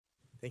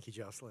Thank you,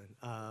 Jocelyn.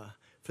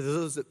 For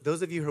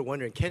those of you who are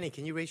wondering, Kenny,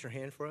 can you raise your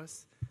hand for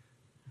us?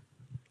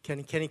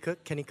 Kenny Cook?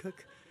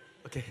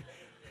 Okay.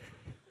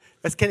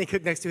 That's Kenny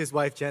Cook next to his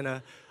wife,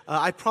 Jenna.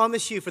 I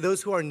promise you, for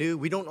those who are new,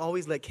 we don't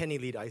always let Kenny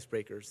lead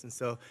icebreakers. And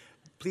so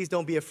please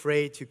don't be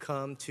afraid to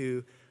come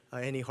to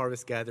any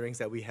harvest gatherings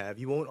that we have.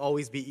 You won't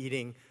always be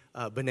eating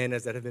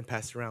bananas that have been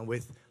passed around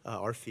with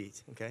our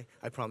feet, okay?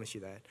 I promise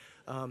you that.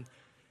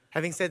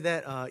 Having said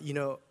that,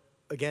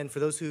 again, for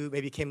those who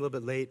maybe came a little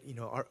bit late,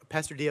 our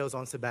Pastor Dio is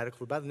on sabbatical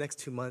for about the next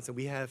 2 months, and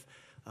we have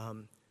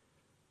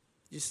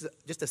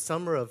just a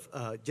summer of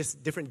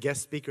just different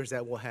guest speakers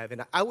that we'll have.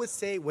 And I would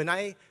say when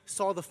I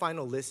saw the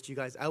final list, you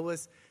guys, I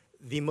was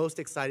the most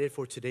excited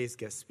for today's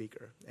guest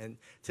speaker. And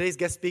today's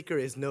guest speaker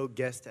is no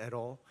guest at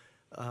all,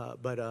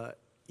 but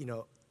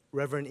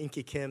Reverend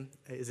Inky Kim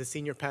is a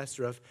senior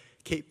pastor of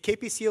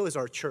KPCO is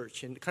our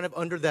church, and kind of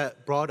under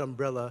that broad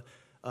umbrella,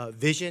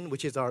 Vision,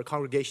 which is our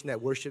congregation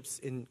that worships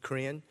in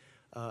Korean,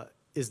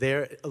 is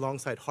there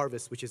alongside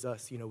Harvest, which is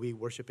us. We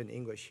worship in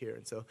English here.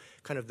 And so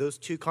kind of those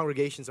two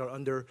congregations are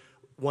under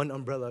one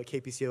umbrella,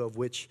 KPCO, of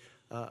which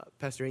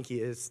Pastor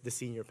Inky is the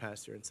senior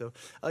pastor. And so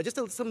just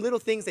some little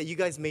things that you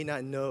guys may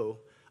not know.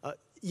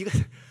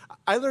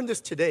 I learned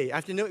this today.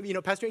 After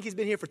Pastor Inky's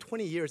been here for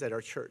 20 years at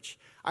our church.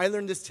 I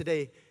learned this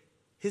today.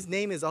 His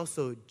name is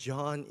also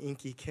John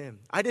Inky Kim.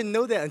 I didn't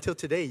know that until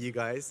today, you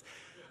guys.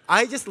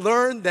 I just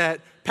learned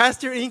that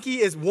Pastor Inky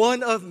is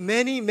one of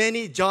many,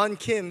 many John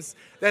Kims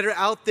that are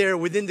out there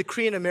within the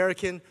Korean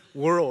American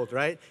world,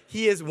 right?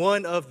 He is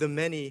one of the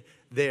many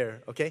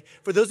there, okay?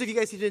 For those of you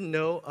guys who didn't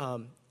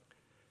know,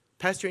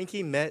 Pastor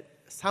Inky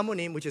met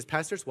Samonim, which is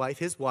pastor's wife,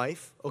 his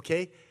wife,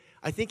 okay?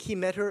 I think he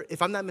met her,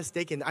 if I'm not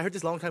mistaken, I heard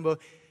this a long time ago,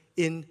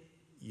 in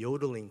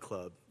yodeling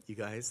club, you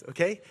guys,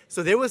 okay?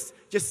 So there was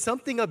just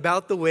something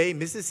about the way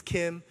Mrs.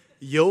 Kim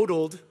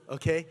yodeled,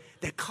 okay,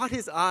 that caught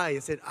his eye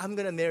and said, I'm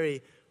going to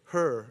marry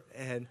her.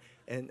 And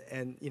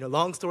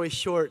long story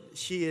short,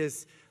 she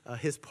is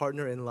his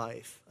partner in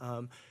life.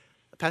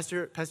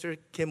 Pastor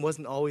Kim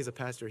wasn't always a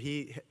pastor.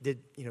 He did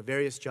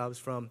various jobs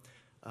from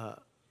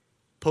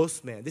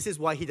postman. This is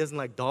why he doesn't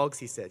like dogs,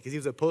 he said, because he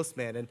was a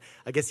postman, and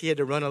I guess he had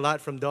to run a lot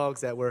from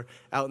dogs that were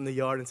out in the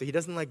yard, and so he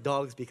doesn't like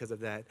dogs because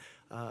of that.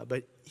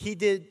 But he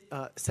did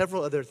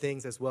several other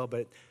things as well.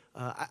 But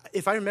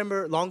if I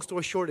remember, long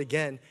story short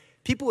again,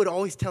 people would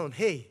always tell him,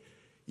 hey,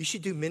 you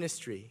should do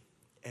ministry.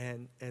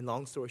 And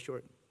long story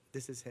short,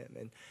 this is him.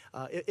 And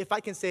if I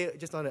can say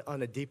just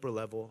on a deeper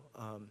level,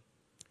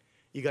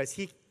 you guys,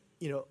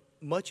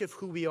 much of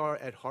who we are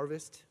at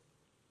Harvest,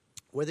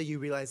 whether you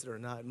realize it or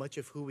not, much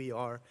of who we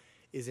are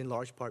is in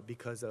large part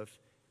because of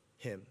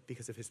him,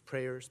 because of his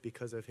prayers,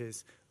 because of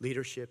his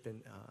leadership,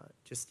 and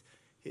just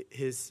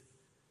his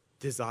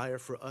desire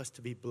for us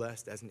to be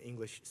blessed as an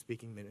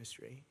English-speaking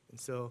ministry. And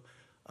so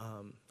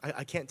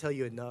I can't tell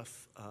you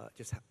enough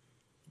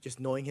just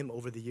knowing him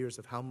over the years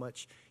of how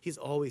much he's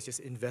always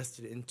just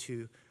invested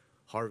into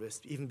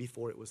Harvest, even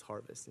before it was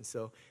Harvest. And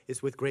so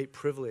it's with great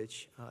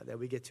privilege that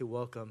we get to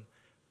welcome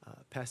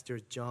Pastor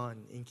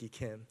John Inky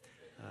Kim.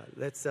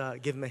 Let's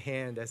give him a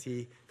hand as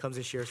he comes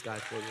and shares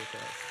God's word with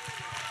us.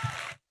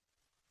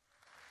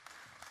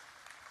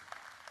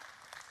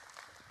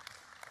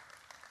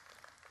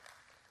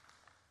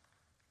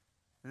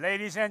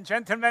 Ladies and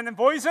gentlemen, and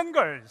boys and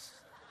girls.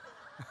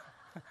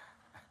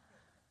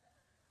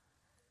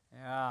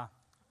 Yeah.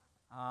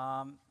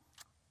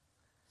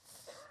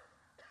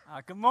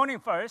 Good morning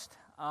first.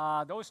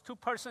 Those two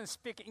persons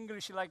speak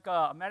English like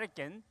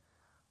American,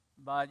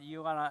 but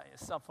you're going to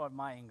suffer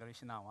my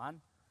English now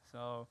on.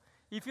 So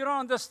if you don't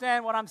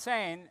understand what I'm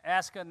saying,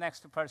 ask the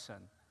next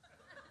person.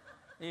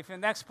 If the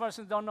next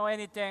person don't know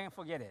anything,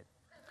 forget it.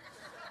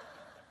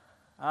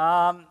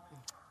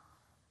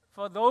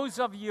 For those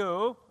of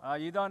you,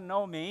 you don't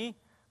know me,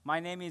 my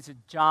name is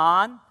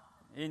John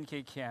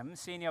Inky Kim,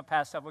 senior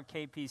pastor of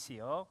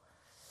KPCO.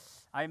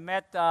 I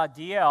met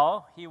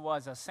DL. He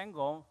was a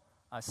single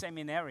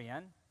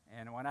seminarian,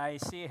 and when I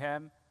see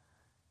him,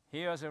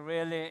 he was a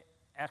really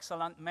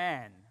excellent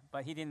man,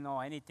 but he didn't know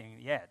anything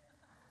yet.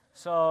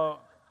 So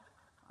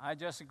I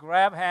just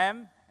grabbed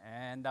him,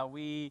 and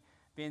we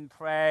been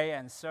pray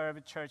and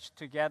serve church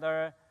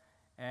together,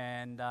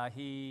 and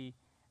he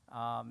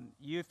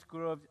youth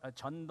group,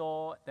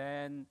 Chondo,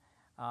 then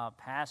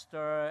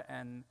pastor,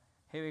 and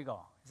here we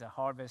go. It's a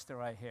harvester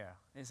right here.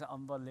 It's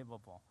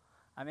unbelievable.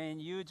 I mean,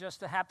 you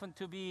just happen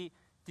to be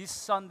this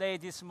Sunday,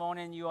 this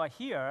morning, you are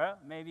here,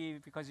 maybe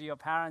because of your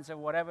parents or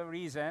whatever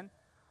reason,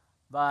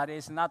 but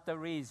it's not the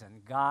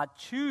reason. God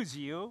choose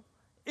you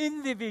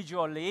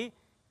individually,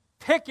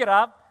 pick it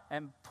up,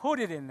 and put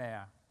it in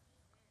there.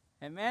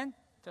 Amen?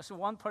 Just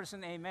one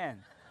person,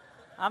 amen.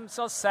 I'm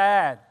so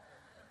sad.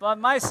 But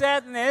my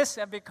sadness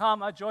has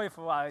become a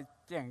joyful, I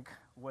think,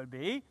 will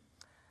be.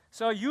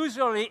 So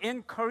usually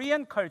in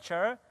Korean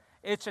culture,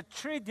 it's a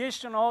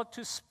traditional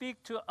to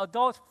speak to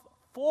adults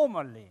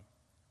formally,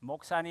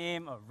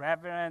 목사님 or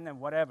reverend and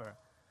whatever.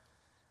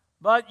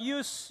 But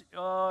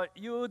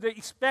you'd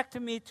expect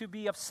me to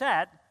be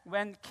upset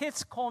when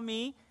kids call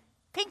me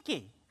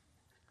Pinky.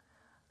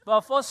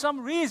 But for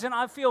some reason,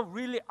 I feel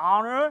really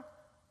honored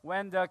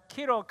when the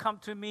kiddo come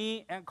to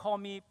me and call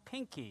me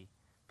Pinky,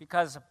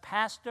 because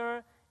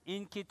pastor,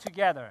 Inky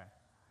together.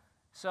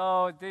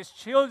 So these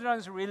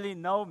children really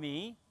know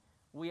me.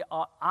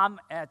 I'm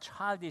a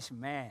childish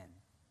man.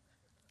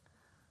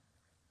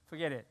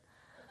 Forget it.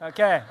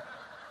 Okay.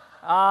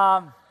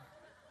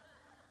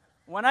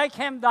 When I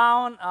came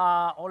down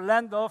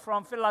Orlando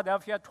from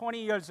Philadelphia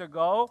 20 years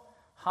ago,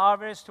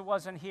 Harvest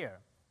wasn't here.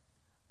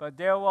 But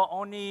there were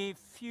only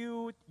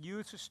few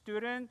youth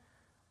students,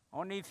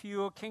 only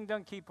few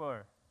kingdom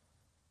keepers.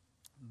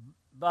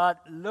 But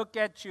look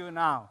at you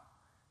now.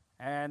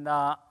 And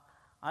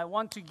I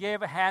want to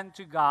give a hand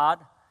to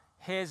God,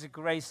 His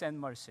grace and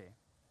mercy.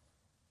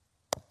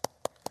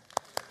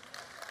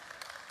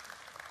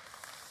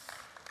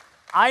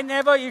 I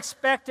never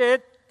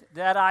expected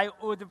that I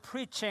would be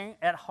preaching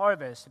at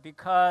Harvest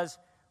because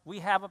we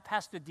have a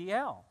Pastor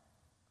DL.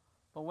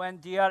 But when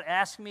DL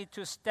asked me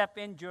to step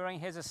in during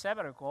his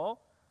sabbatical,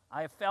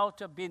 I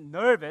felt a bit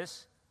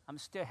nervous. I'm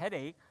still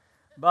headache,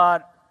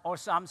 but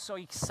also I'm so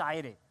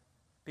excited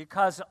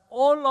because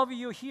all of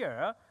you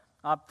here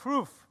are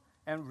proof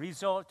and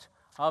result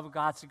of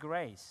God's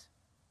grace.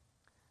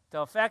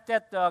 The fact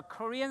that the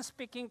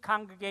Korean-speaking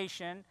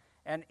congregation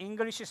and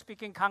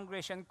English-speaking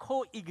congregation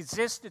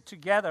coexist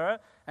together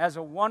as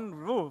one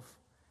roof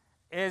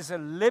is a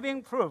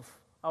living proof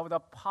of the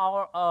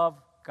power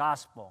of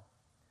gospel,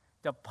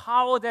 the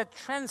power that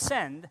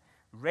transcends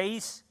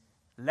race,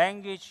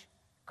 language,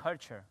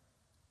 culture.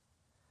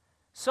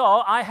 So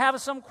I have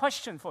some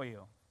question for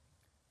you.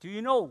 Do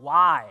you know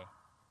why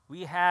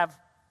we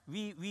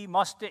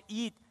must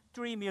eat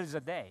 3 meals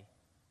a day?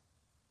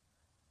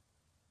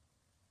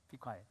 Be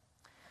quiet.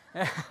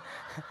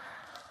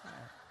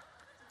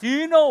 Do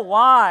you know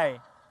why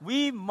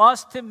we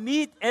must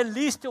meet at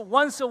least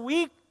once a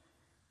week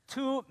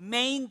to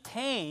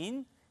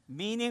maintain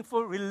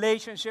meaningful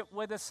relationship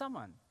with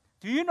someone?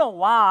 Do you know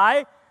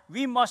why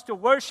we must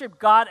worship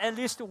God at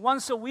least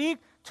once a week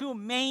to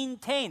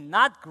maintain,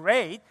 not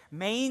great,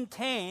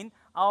 maintain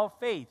our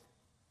faith?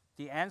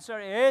 The answer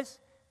is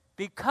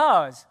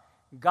because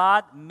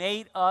God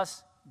made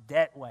us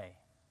that way.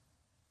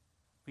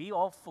 We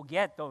all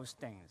forget those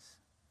things.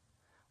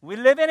 We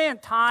live in a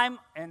time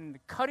and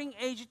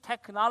cutting-edge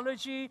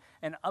technology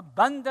and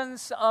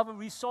abundance of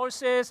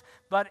resources,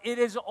 but it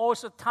is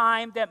also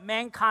time that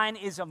mankind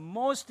is the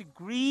most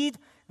greed,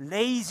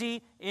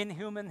 lazy in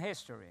human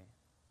history.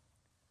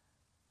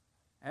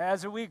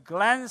 As we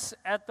glance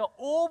at the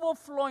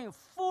overflowing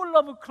full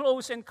of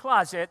clothes and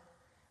closet,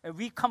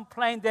 we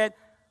complain that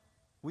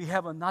we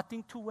have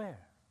nothing to wear.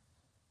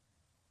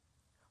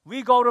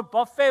 We go to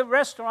buffet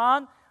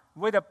restaurant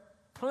with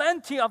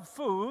plenty of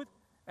food,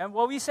 and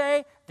what we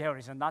say, there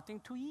is nothing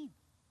to eat.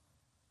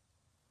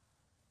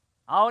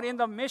 Out in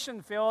the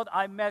mission field,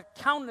 I met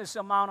countless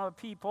amount of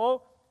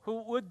people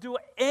who would do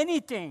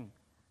anything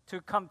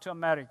to come to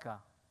America.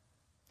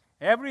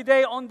 Every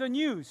day on the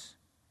news,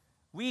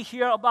 we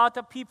hear about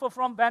the people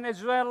from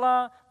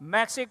Venezuela,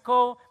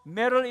 Mexico,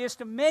 Middle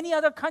East, many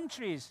other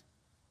countries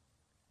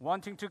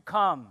wanting to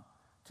come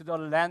to the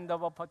land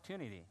of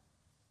opportunity.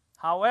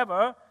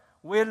 However,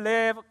 we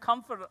live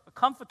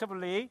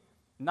comfortably,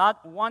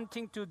 not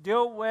wanting to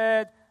deal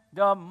with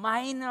the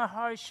minor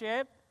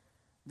hardship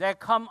that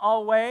come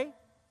our way.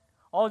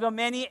 Although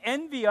many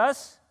envy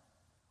us,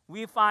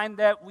 we find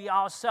that we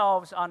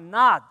ourselves are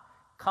not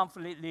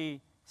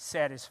completely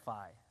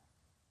satisfied.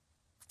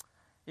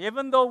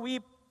 Even though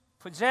we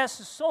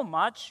possess so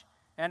much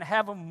and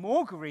have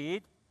more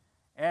greed,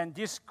 and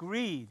this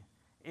greed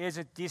is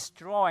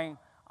destroying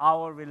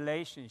our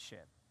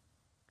relationship.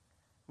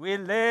 We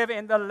live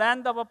in the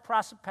land of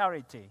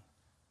prosperity,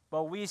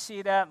 but we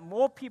see that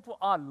more people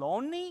are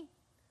lonely,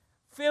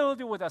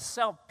 filled with a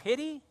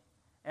self-pity,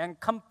 and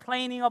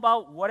complaining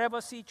about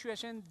whatever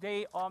situation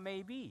they or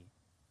may be.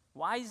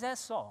 Why is that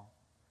so?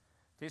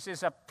 This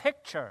is a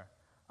picture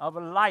of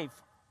a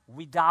life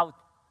without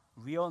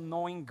real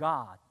knowing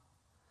God.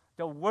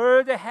 The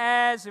world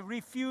has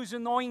refused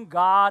knowing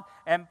God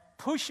and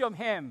pushed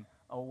Him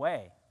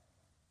away.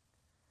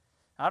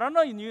 I don't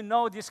know if you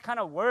know this kind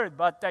of word,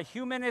 but the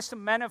Humanist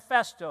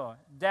Manifesto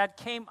that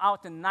came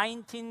out in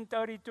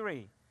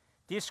 1933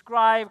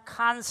 described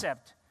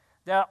concepts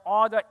that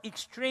are the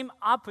extreme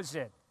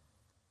opposite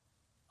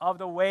of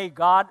the way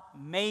God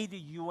made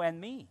you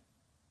and me.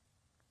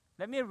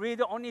 Let me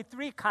read only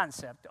 3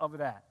 concepts of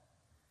that.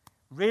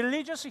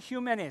 Religious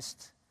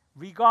humanists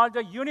regard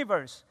the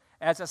universe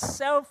as a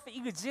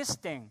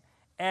self-existing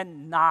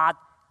and not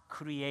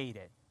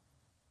created.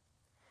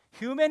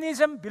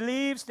 Humanism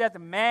believes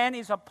that man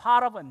is a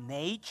part of a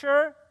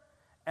nature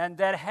and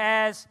that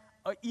has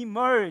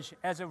emerged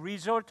as a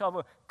result of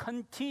a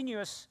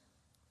continuous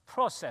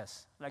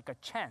process, like a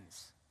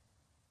chance.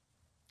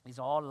 It's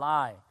all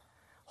lie.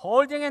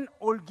 Holding an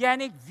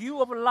organic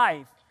view of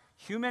life,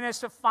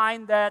 humanists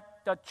find that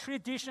the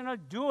traditional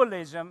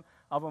dualism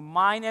of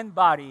mind and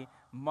body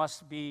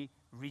must be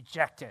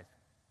rejected.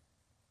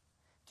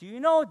 Do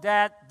you know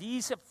that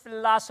these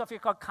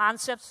philosophical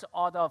concepts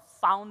are the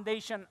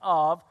foundation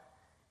of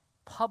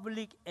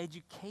public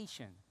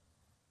education.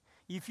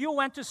 If you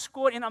went to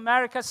school in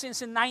America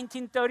since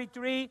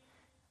 1933,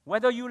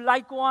 whether you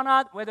like or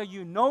not, whether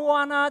you know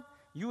or not,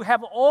 you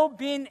have all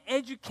been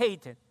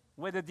educated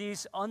with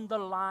this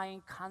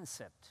underlying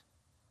concept.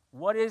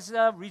 What is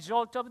the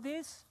result of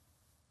this?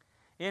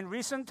 In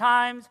recent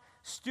times,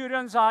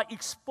 students are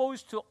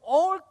exposed to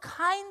all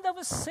kinds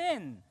of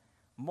sin,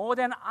 more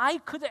than I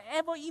could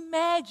ever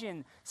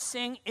imagine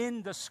seeing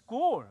in the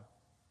school.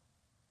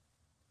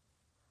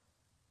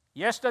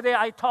 Yesterday,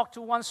 I talked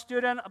to one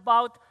student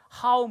about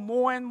how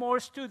more and more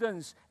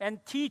students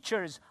and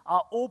teachers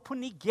are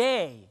openly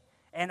gay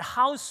and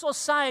how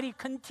society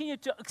continues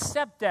to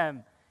accept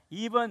them,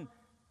 even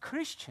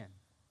Christian.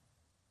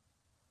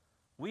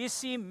 We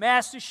see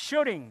mass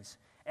shootings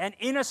and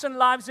innocent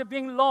lives are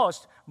being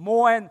lost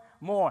more and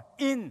more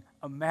in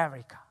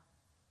America.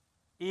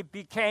 It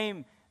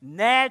became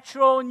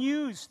natural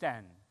news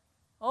then.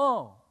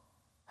 Oh,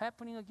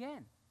 happening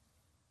again.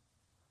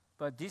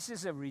 But this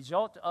is a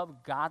result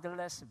of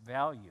godless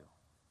value.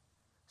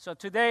 So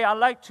today I'd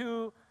like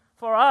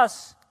for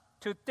us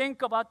to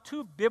think about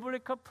two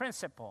biblical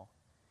principles.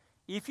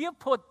 If you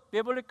put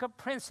biblical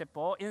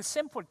principle in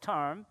simple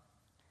terms,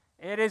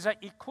 it is an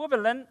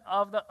equivalent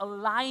of the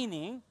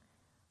aligning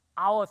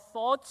our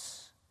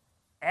thoughts,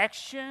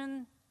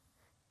 action,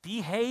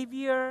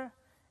 behavior,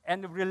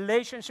 and the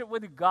relationship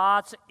with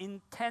God's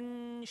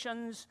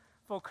intentions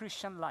for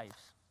Christian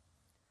lives.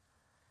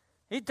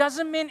 It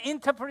doesn't mean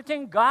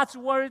interpreting God's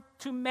word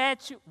to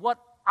match what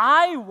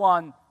I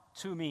want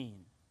to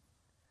mean.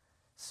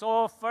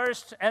 So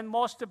first and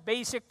most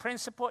basic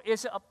principle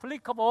is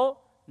applicable,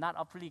 not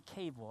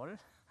applicable.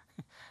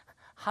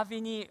 Have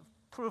any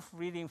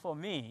proofreading for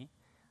me?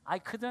 I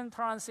couldn't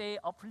pronounce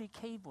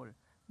applicable.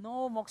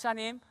 No,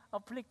 목사님,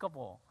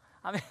 applicable.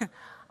 I mean,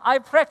 I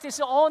practice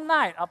all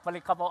night.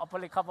 Applicable.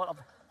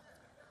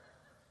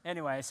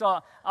 Anyway, so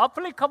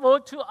applicable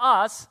to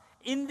us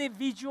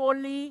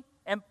individually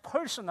and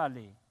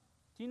personally.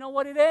 Do you know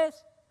what it is?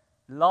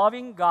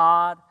 Loving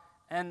God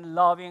and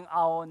loving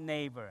our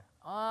neighbor.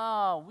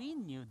 We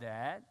knew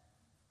that.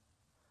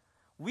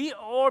 We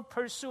all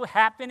pursue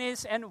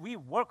happiness and we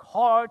work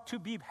hard to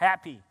be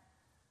happy.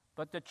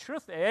 But the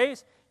truth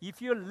is,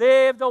 if you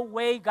live the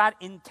way God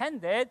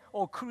intended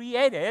or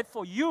created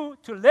for you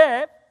to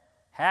live,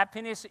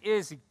 happiness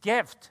is a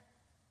gift,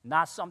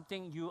 not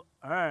something you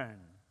earn.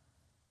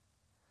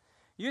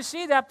 You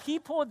see that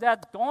people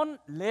that don't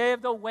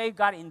live the way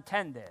God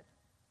intended,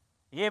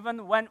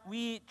 even when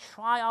we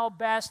try our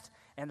best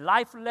and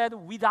life led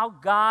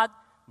without God,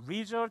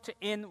 result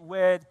in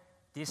with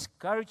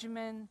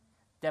discouragement,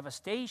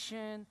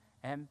 devastation,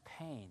 and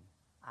pain.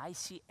 I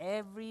see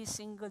every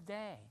single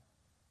day.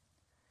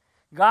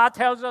 God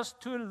tells us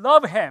to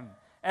love Him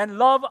and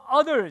love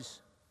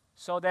others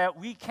so that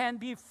we can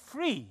be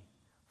free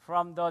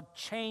from the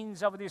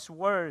chains of this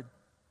world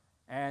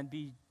and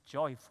be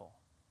joyful.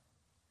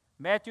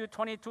 Matthew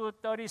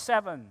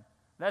 22:37.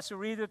 Let's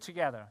read it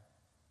together.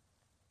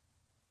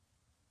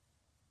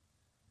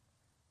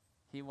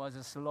 He was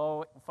a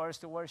slow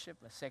first worship,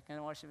 a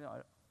second worship.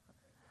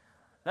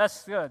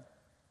 That's good.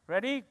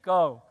 Ready?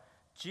 Go.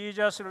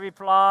 Jesus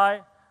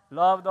replied,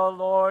 love the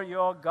Lord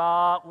your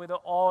God with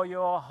all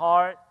your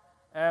heart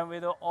and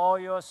with all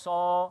your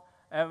soul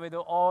and with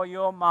all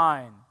your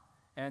mind.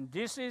 And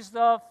this is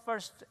the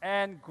first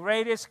and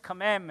greatest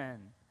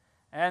commandment.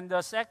 And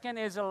the second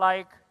is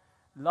like,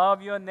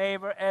 love your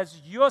neighbor as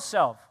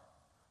yourself.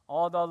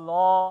 All the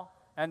law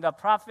and the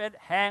prophet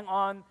hang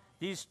on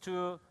these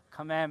two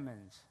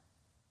commandments.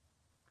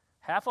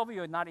 Half of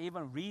you are not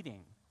even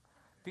reading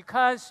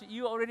because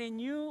you already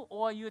knew,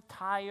 or you're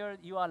tired,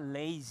 you are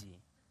lazy.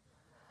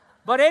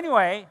 But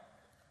anyway,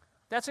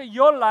 that's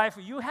your life.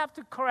 You have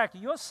to correct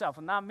yourself,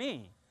 not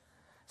me.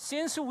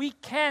 Since we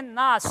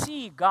cannot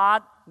see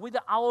God with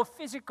our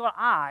physical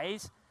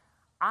eyes,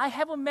 I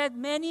have met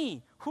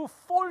many who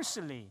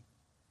falsely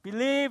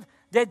believe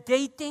that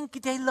they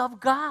think they love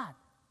God.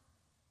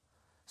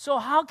 So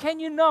how can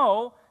you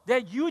know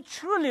that you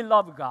truly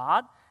love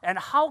God? And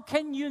how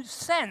can you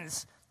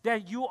sense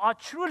that you are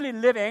truly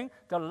living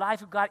the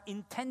life God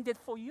intended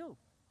for you?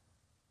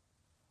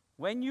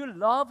 When you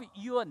love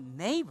your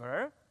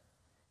neighbor,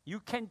 you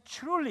can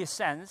truly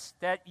sense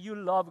that you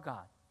love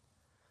God.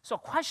 So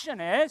question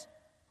is,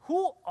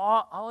 who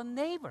are our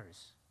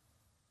neighbors?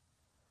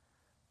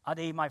 Are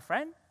they my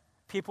friend?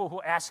 People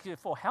who ask you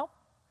for help?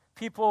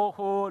 People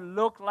who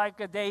look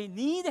like they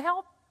need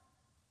help?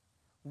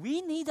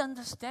 We need to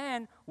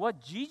understand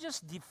what Jesus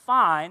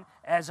defined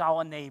as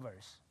our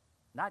neighbors.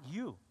 Not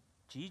you.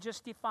 Jesus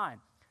defined.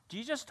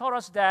 Jesus told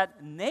us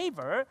that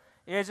neighbor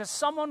is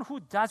someone who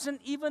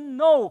doesn't even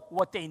know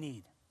what they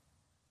need.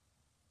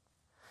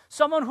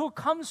 Someone who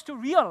comes to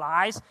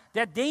realize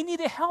that they need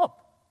help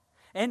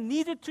and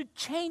needed to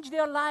change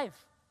their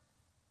life.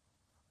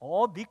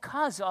 All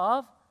because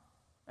of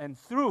and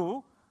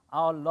through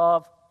our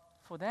love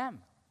for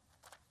them.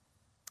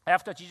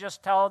 After Jesus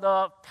told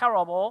the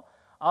parable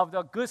of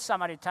the Good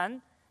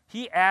Samaritan,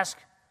 he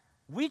asked,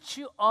 which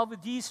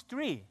of these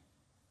three,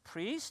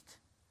 priest,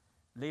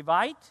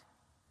 Levite,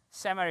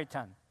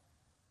 Samaritan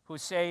who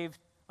saved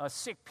a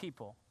sick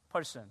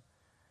person,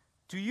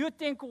 do you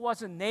think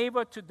was a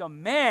neighbor to the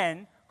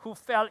man who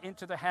fell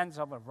into the hands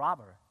of a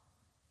robber?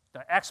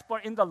 The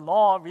expert in the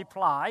law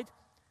replied,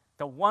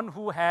 the one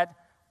who had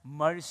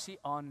mercy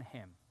on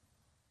him.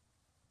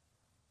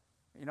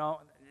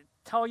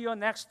 Tell your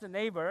next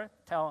neighbor,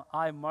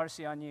 I have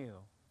mercy on you.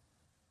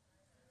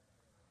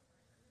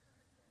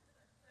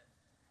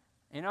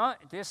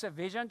 This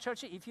Vision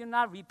Church, if you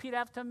not repeat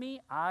after me,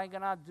 I'm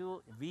going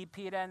to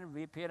repeat and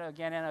repeat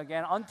again and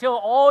again until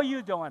all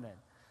you doing it.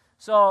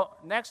 So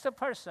next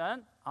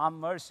person, I'm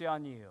mercy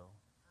on you.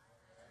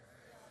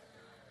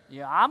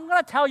 Yeah, I'm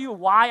going to tell you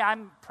why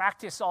I'm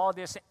practice all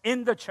this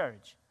in the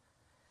church.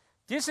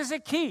 This is a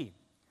key.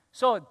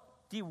 So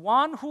the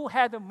one who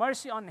had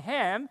mercy on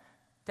him,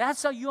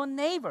 that's your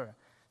neighbor.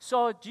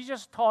 So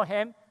Jesus told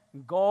him,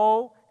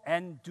 go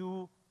and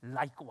do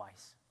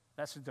likewise.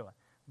 Let's do it.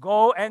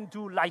 Go and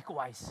do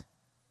likewise.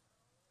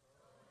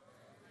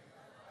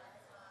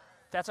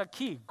 That's a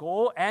key.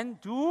 Go and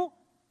do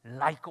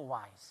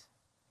likewise.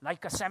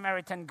 Like a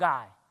Samaritan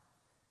guy.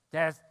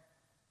 That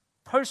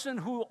person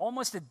who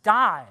almost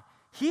died.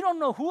 He don't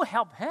know who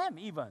helped him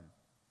even.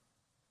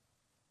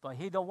 But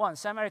he the one.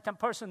 Samaritan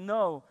person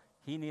know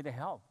he needed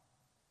help.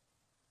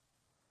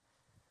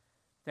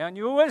 Then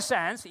you will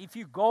sense, if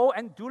you go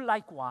and do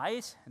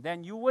likewise,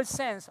 then you will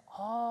sense,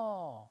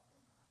 oh,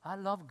 I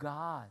love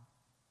God.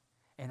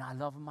 And I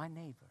love my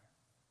neighbor.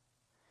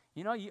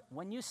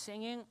 When you're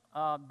singing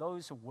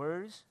those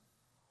words,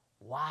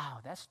 wow,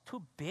 that's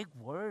two big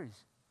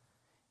words.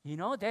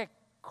 That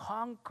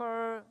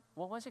conquer,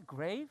 what was it,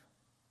 grave?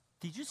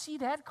 Did you see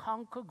that,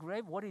 conquer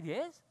grave, what it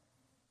is?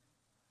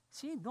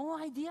 See, no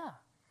idea.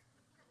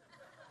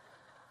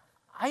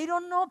 I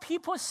don't know,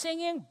 people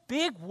singing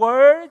big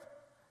word,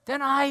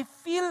 then I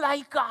feel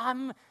like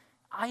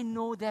I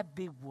know that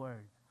big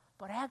word.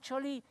 But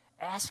actually,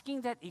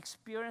 asking that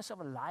experience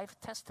of a life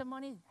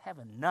testimony, have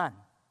none.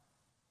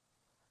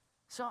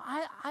 So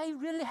I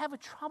really have a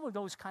trouble with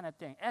those kind of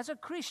things. As a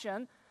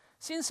Christian,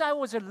 since I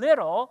was a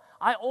little,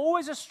 I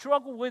always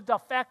struggle with the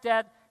fact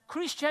that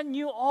Christian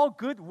knew all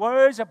good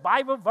words,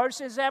 Bible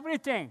verses,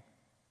 everything.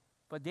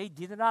 But they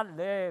did not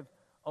live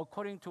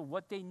according to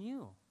what they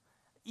knew.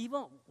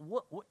 Even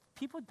what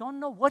people don't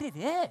know what it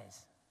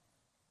is.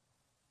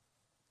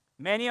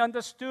 Many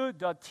understood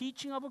the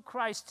teaching of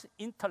Christ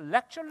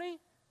intellectually,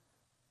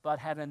 but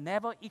had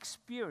never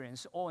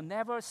experienced or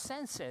never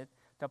sensed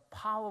the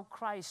power of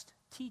Christ's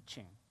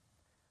teaching,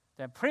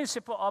 the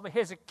principle of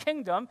his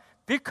kingdom,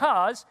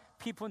 because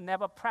people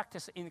never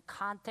practice in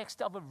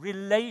context of a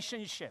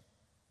relationship.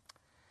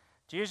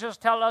 Jesus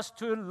tells us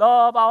to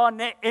love our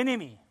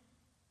enemy.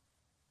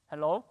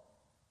 Hello?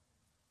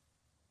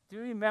 Do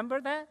you remember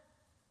that?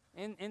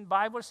 In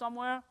Bible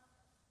somewhere?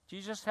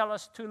 Jesus tells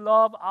us to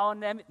love our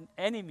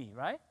enemy,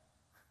 right?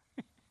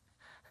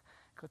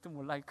 그것도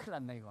몰라, 큰일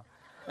났네 이거.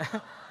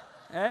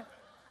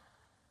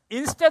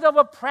 Instead of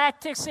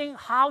practicing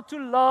how to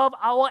love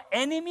our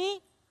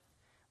enemy,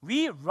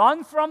 we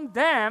run from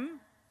them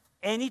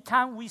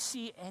anytime we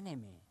see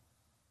enemy.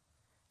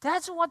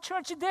 That's what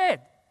church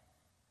did.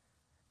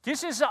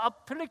 This is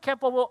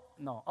applicable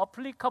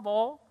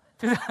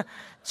to the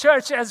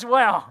church as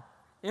well.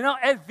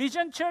 At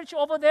Vision Church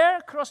over there,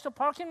 across the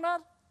parking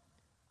lot,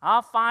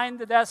 I find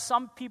that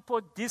some people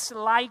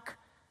dislike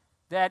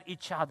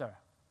each other.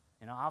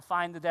 I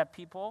find that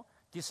people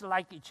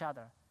dislike each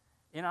other.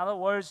 In other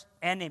words,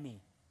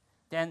 enemy.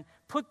 Then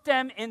put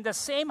them in the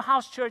same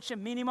house church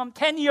minimum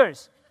 10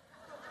 years.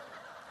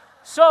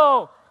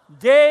 so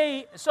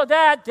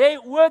that they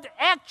would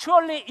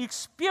actually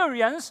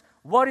experience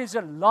what is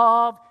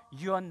love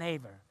your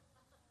neighbor.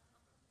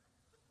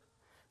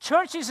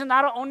 Church is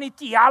not only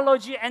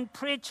theology and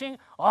preaching.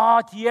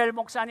 Oh, D.L.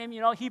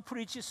 목사님, he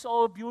preaches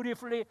so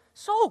beautifully.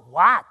 So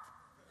what?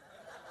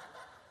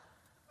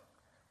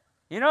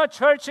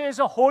 Church is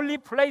a holy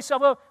place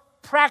of a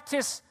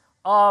practice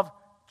of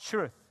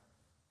truth.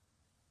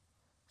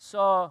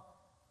 So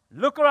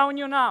look around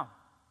you now.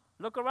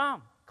 Look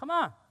around. Come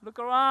on, look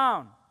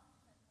around.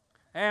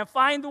 And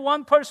find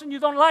one person you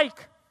don't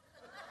like.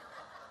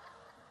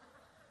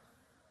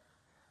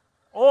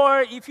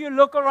 Or if you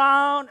look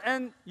around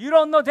and you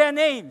don't know their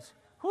names,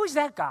 who is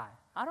that guy?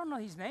 I don't know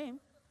his name.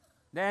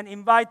 Then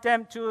invite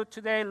them to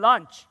today's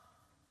lunch.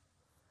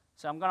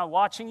 So I'm going to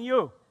watching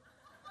you.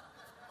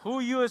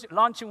 Who you is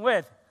lunching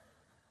with?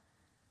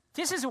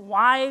 This is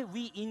why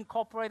we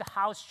incorporate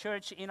house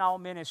church in our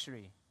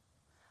ministry.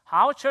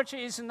 House church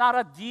is not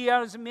a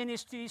Deer's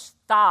ministry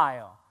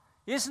style.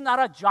 It's not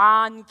a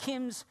John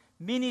Kim's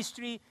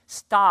ministry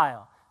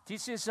style.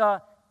 This is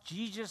a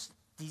Jesus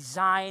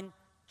designed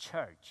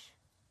church.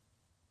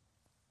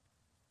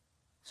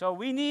 So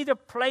we need a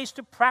place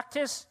to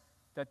practice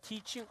the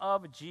teaching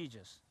of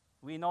Jesus.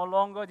 We no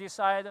longer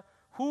decide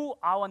who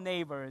our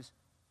neighbors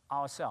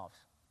ourselves,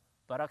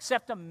 but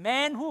accept the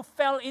man who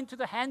fell into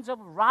the hands of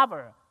a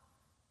robber.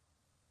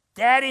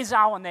 That is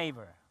our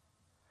neighbor.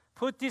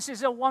 Put this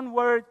is a one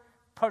word,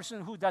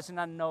 person who does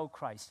not know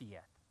Christ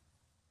yet.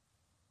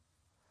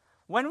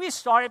 When we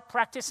started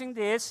practicing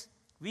this,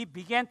 we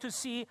began to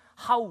see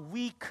how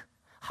weak,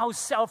 how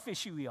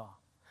selfish we are,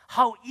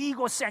 how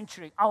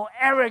egocentric, how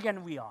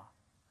arrogant we are,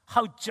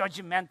 how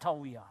judgmental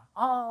we are.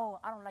 Oh,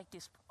 I don't like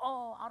this.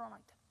 Oh, I don't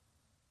like that.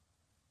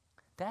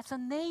 That's a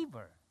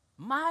neighbor,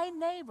 my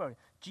neighbor,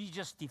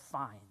 Jesus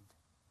defined.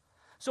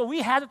 So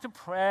we had to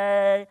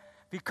pray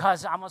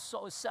because I'm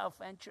so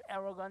self-centered,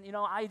 arrogant.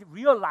 I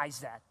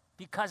realized that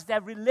because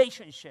that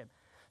relationship.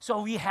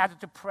 So we had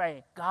to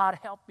pray, God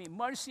help me,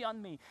 mercy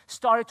on me.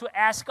 Started to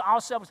ask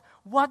ourselves,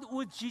 what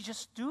would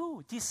Jesus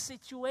do? This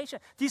situation,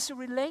 this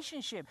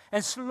relationship.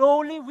 And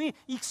slowly we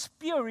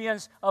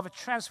experience of a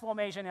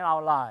transformation in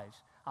our lives,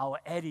 our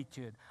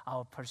attitude,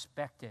 our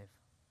perspective.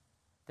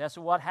 That's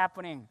what's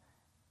happening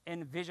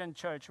in Vision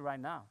Church right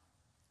now.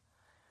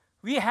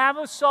 We have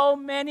so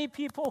many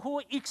people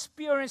who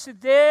experience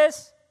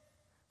this,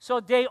 so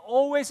they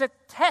always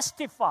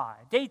testify,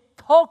 they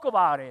talk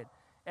about it,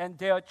 and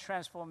their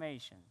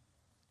transformation.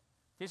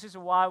 This is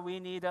why we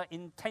need to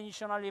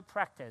intentionally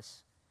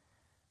practice.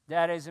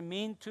 That is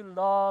mean to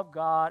love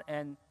God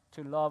and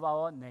to love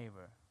our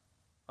neighbor.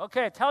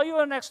 Okay, tell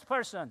your next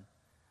person,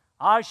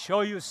 I'll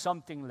show you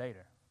something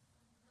later.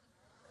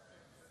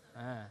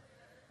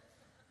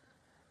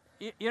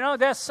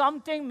 There's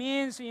something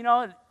means,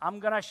 I'm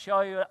going to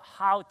show you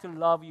how to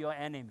love your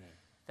enemy.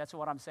 That's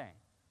what I'm saying.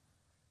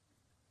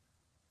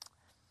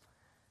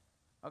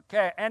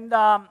 Okay, and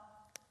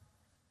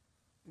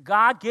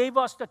God gave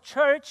us the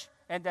church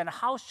and then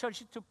house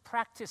church to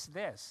practice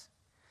this.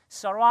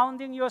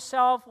 Surrounding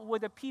yourself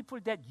with the people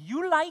that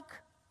you like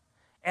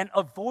and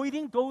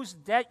avoiding those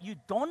that you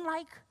don't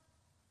like.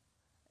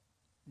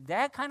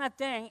 That kind of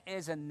thing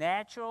is a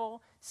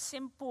natural,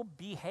 simple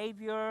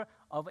behavior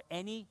of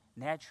any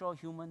natural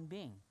human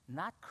being,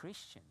 not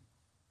Christian.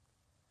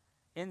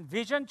 In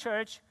Vision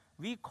Church,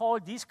 we call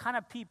these kind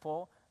of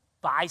people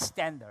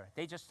bystander.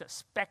 They just a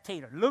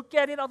spectator. Look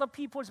at it, other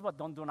people's, but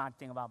don't do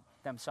nothing about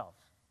themselves.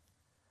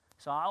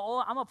 So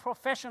I'm a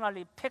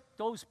professionally pick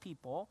those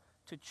people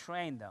to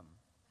train them.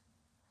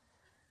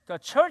 The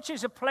church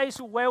is a place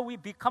where we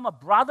become a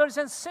brothers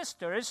and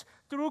sisters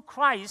through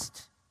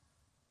Christ,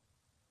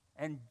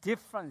 and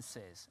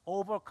differences,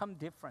 overcome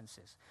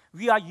differences.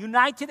 We are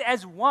united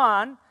as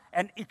one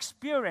and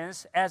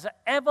experience as an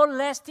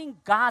everlasting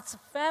God's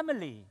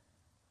family.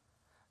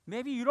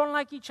 Maybe you don't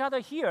like each other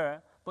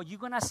here, but you're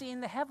going to see in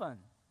the heaven.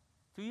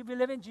 Do you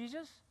believe in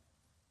Jesus?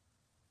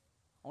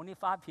 Only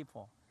 5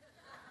 people.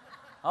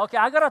 Okay,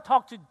 I got to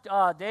talk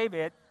to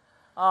David.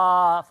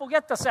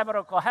 Forget the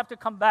sabbatical. I have to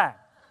come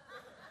back.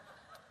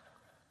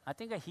 I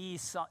think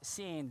he's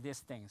seeing these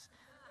things.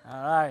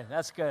 All right,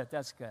 that's good.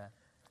 That's good.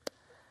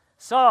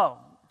 So,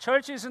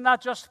 church is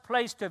not just a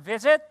place to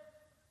visit.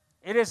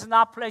 It is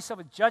not a place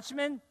of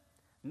judgment,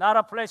 not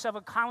a place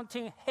of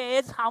counting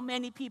heads, how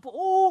many people.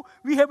 Oh,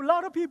 we have a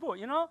lot of people,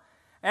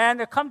 and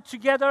they come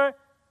together.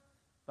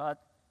 But,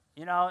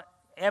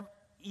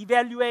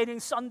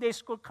 evaluating Sunday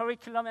school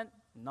curriculum.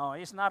 No,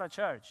 it's not a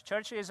church.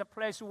 Church is a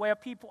place where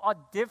people are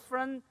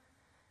different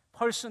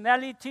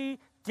personality,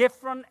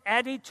 different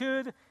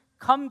attitude,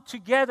 come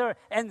together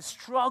and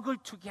struggle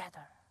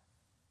together.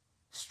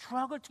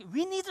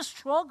 We need to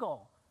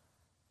struggle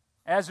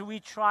as we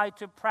try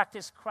to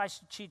practice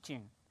Christ's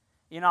teaching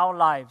in our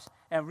lives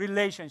and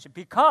relationship,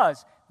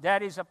 because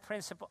that is a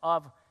principle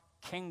of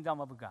kingdom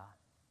of God.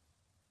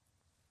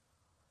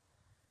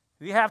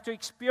 We have to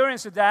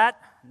experience that,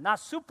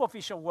 not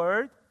superficial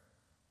word,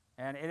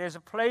 and it is a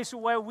place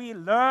where we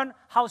learn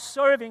how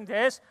serving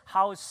this,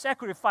 how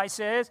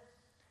sacrifices,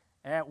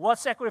 and what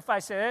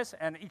sacrifice is,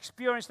 and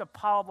experience the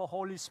power of the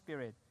Holy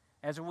Spirit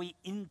as we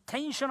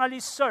intentionally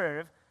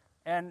serve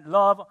and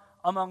love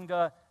among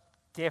the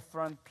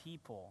different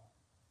people.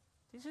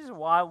 This is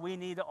why we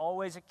need to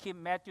always keep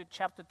Matthew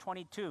chapter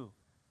 22.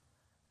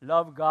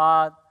 Love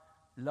God,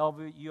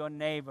 love your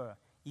neighbor.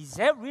 Is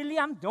that really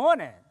I'm doing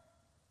it?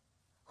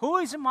 Who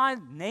is my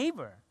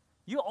neighbor?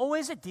 You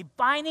always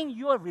defining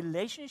your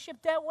relationship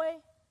that way?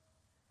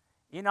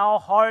 In our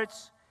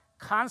hearts,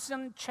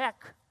 constant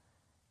check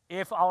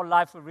if our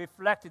life will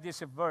reflect this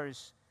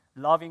verse,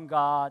 loving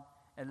God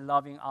and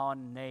loving our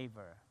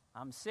neighbor.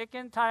 I'm sick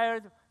and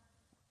tired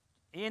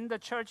in the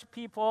church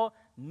people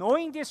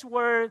knowing this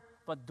word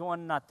but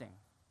doing nothing.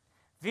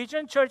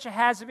 Vision Church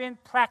has been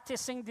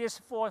practicing this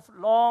for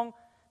long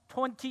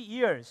 20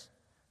 years.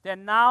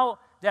 Then now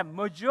the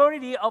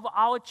majority of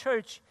our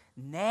church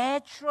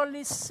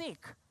naturally seek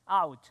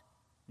out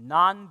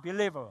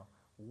non-believer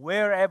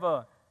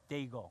wherever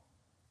they go.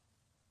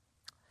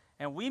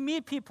 And we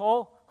meet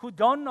people who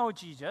don't know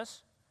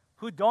Jesus,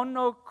 who don't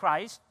know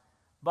Christ,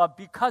 but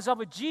because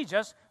of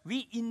Jesus,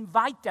 we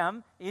invite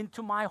them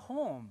into my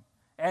home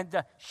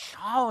and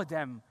shower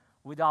them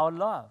with our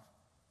love.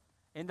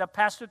 In the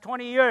past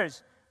 20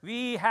 years,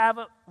 we have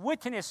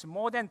witnessed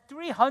more than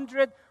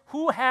 300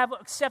 who have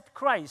accepted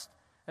Christ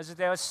as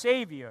their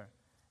Savior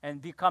and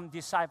become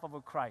disciples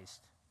of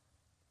Christ.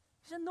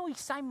 There's no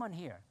excitement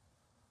here.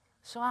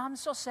 So I'm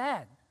so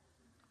sad.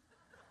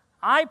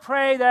 I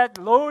pray that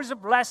Lord's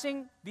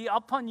blessing be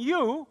upon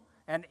you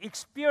and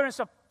experience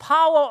the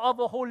power of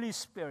the Holy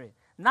Spirit.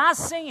 Not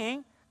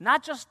singing,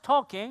 not just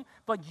talking,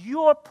 but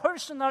your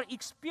personal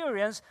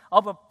experience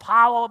of the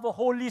power of the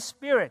Holy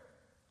Spirit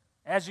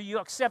as you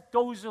accept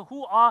those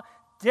who are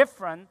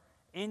different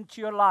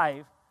into your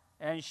life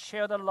and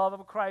share the love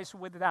of Christ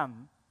with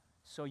them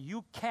so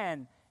you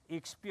can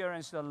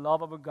experience the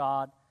love of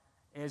God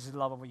as the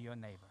love of your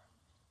neighbor.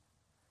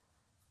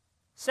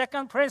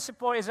 Second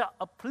principle is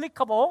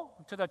applicable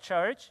to the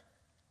church.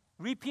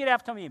 Repeat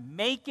after me.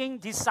 Making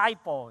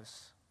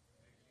disciples.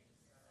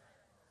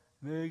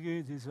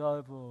 Making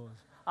disciples.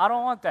 I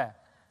don't want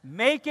that.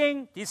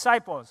 Making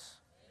disciples.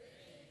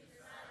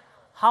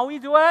 How we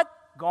do it?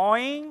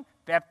 Going,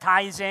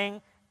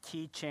 baptizing,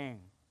 teaching.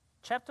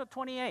 Chapter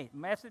 28,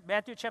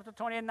 Matthew chapter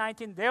 28,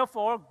 19.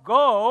 Therefore,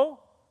 go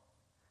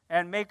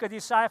and make a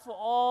disciple of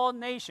all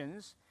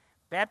nations,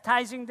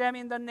 baptizing them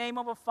in the name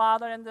of the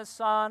Father and the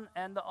Son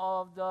and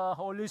of the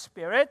Holy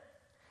Spirit,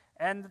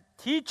 and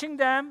teaching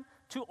them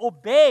to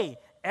obey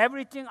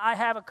everything I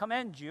have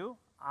commanded you.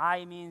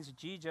 I means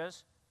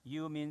Jesus,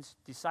 you means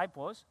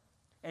disciples.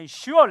 And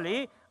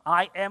surely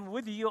I am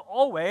with you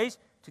always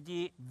to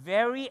the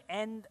very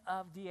end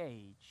of the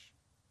age.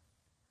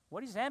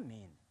 What does that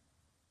mean?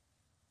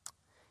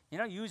 You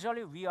know,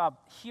 usually we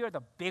hear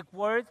the big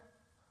word,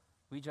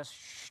 we just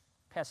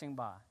passing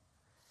by.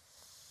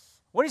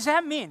 What does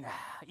that mean?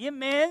 It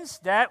means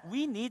that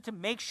we need to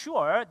make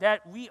sure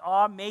that we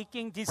are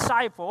making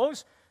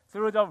disciples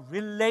through the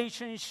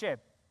relationship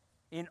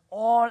in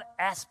all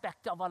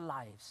aspects of our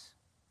lives.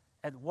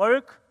 At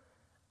work,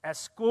 at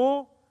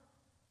school,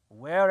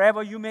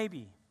 wherever you may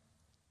be.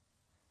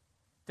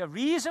 The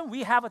reason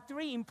we have a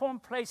three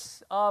important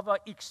places of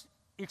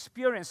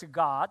experience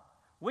God,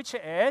 which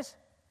is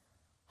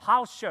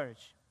house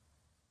church.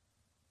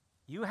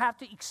 You have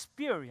to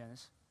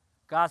experience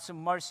God's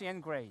mercy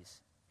and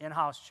grace in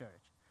house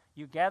church.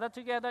 You gather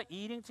together,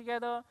 eating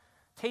together,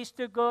 taste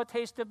the good,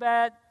 taste the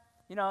bad.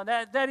 You know,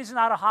 that is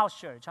not a house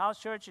church. House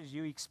church is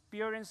you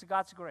experience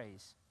God's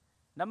grace.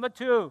 Number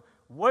two,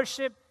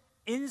 worship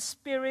in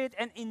spirit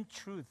and in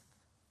truth.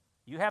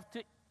 You have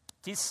to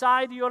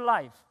decide your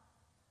life.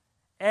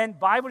 And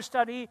Bible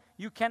study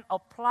you can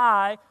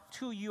apply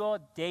to your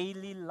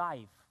daily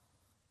life.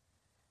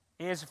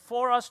 It is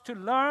for us to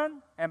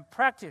learn and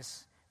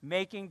practice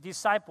making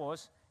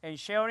disciples and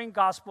sharing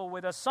gospel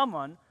with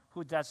someone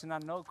who does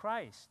not know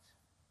Christ.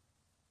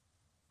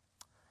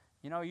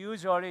 You know,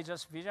 usually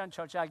just Vision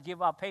Church, I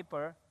give a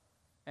paper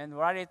and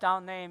write it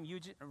down name.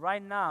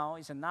 Right now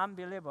is a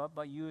non-believer,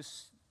 but you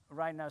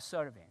right now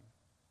serving.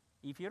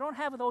 If you don't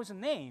have those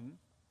names,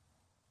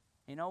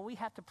 you know, we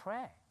have to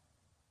pray.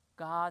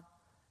 God,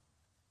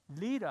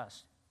 lead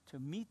us to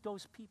meet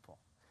those people.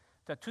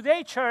 The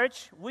today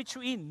church, which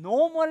we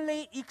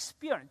normally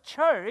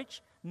experience,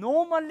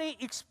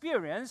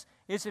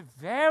 is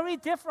very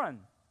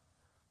different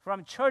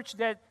from church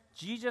that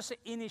Jesus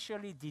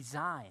initially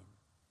designed.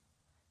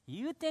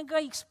 You think our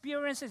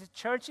experience as a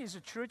church is a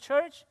true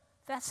church?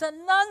 That's a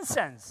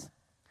nonsense.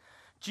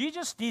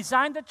 Jesus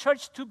designed the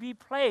church to be a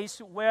place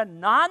where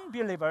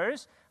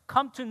non-believers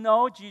come to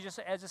know Jesus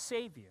as a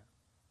Savior.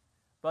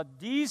 But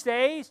these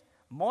days,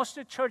 most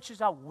of the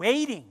churches are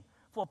waiting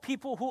for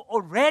people who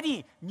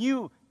already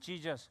knew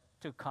Jesus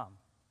to come.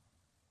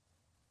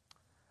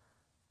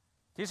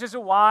 This is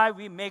why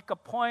we make a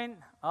point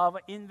of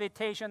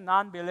invitation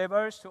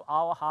non-believers to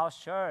our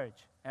house church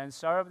and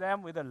serve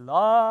them with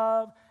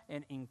love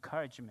and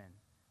encouragement.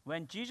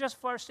 When Jesus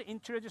first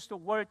introduced the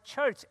word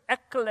church,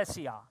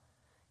 ecclesia,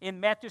 in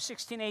Matthew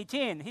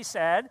 16:18, he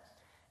said,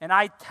 and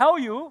I tell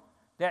you,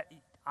 that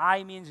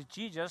I means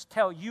Jesus,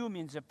 tell you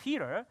means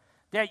Peter,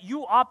 that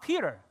you are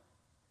Peter.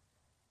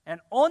 And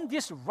on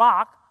this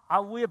rock, I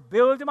will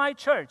build my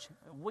church.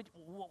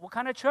 What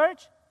kind of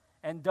church?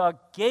 And the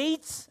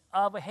gates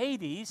of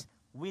Hades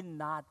will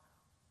not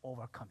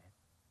overcome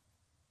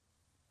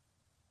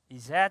it.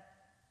 Is that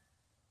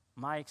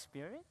my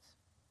experience?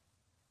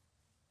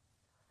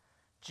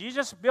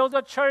 Jesus built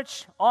a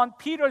church on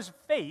Peter's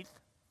faith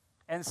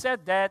and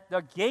said that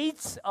the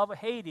gates of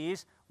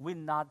Hades will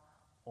not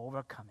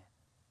overcome it.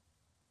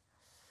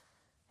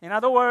 In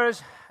other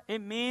words, it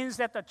means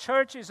that the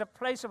church is a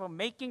place of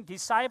making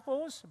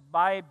disciples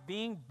by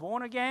being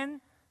born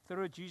again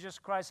through Jesus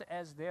Christ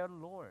as their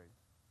Lord.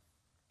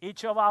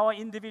 Each of our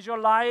individual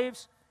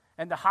lives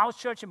and the house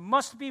church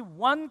must be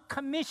one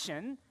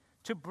commission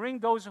to bring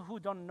those who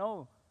don't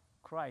know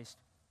Christ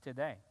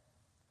today.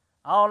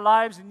 Our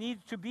lives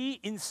need to be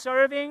in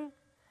serving,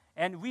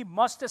 and we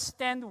must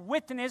stand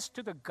witness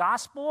to the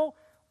gospel,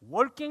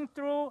 working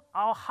through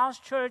our house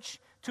church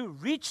to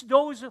reach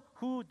those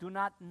who do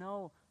not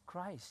know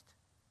Christ.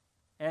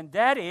 And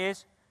that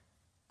is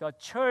the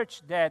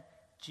church that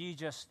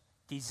Jesus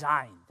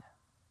designed.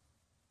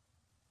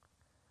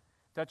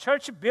 The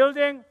church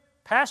building,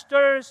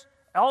 pastors,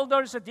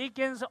 elders,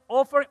 deacons,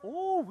 offering.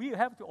 Oh, we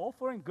have to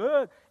offering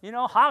good. You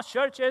know, house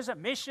churches,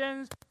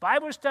 missions,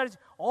 Bible studies.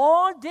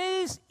 All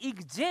these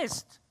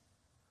exist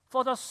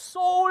for the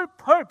sole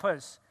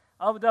purpose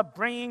of the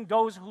bringing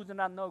those who do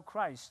not know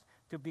Christ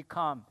to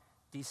become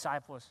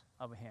disciples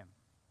of Him.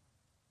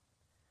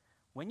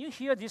 When you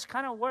hear this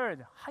kind of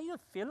word, how you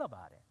feel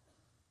about it?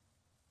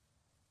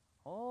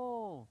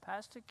 Oh,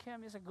 Pastor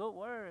Kim is a good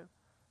word,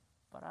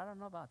 but I don't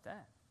know about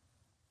that.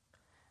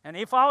 And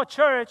if our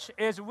church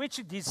is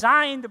which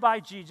designed by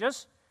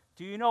Jesus,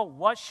 do you know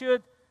what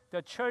should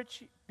the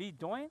church be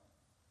doing?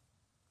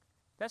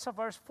 That's a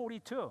verse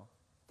 42.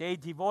 They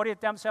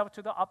devoted themselves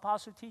to the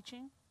apostle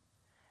teaching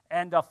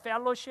and the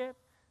fellowship,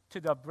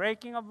 to the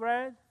breaking of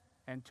bread,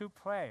 and to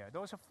prayer.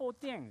 Those are 4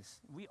 things.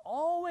 We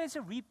always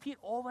repeat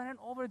over and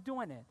over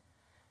doing it.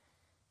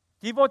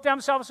 Devote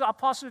themselves to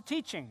apostle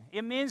teaching.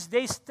 It means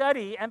they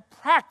study and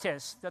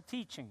practice the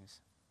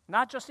teachings,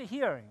 not just the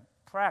hearing,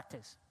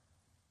 practice.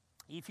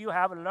 If you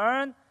have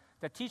learned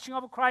the teaching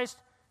of Christ,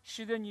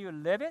 shouldn't you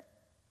live it?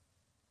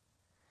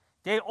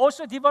 They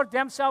also devote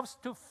themselves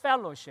to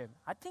fellowship.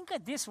 I think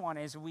this one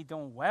is we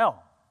doing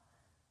well.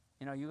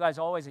 You guys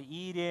always are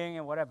eating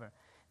and whatever.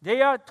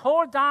 They are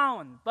torn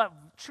down, but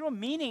true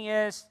meaning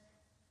is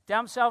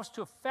themselves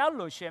to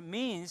fellowship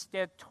means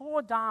they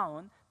tore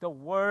down the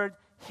word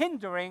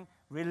hindering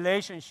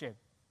relationship.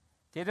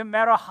 Didn't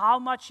matter how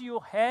much you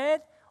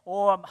had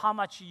or how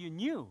much you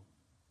knew.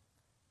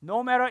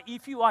 No matter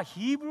if you are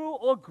Hebrew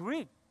or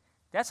Greek.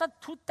 That's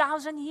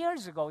 2,000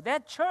 years ago.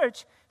 That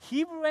church,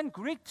 Hebrew and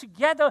Greek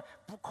together,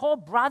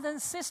 called brother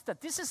and sister.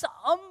 This is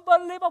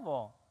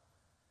unbelievable.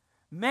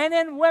 Men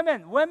and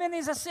women. Women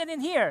is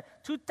sitting here.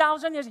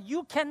 2,000 years.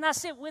 You cannot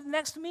sit with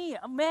next to me.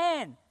 A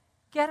man.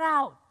 Get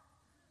out.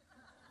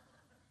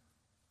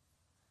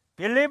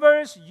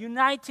 Believers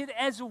united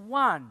as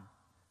one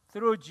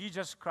through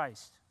Jesus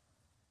Christ.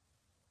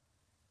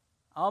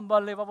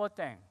 Unbelievable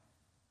thing.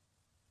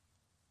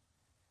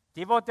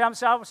 Devote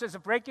themselves as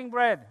breaking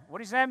bread. What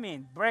does that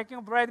mean?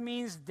 Breaking bread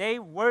means they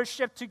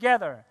worship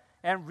together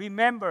and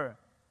remember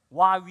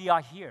why we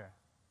are here.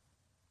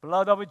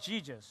 Blood of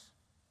Jesus.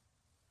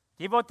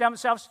 Devote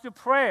themselves to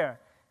prayer.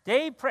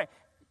 They pray.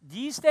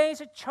 These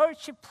days,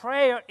 church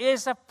prayer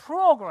is a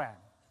program.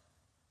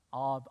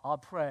 I'll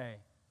pray.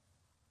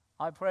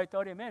 I pray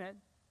 30 minutes.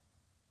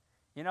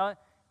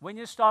 When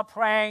you start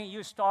praying,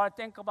 you start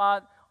think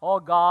about, oh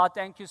God,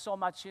 thank you so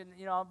much.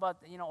 But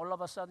all of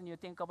a sudden you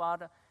think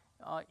about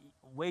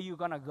where you're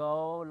gonna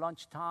go,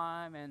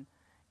 lunchtime, and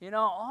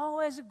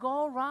always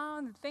go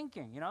around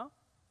thinking.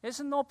 There's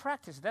no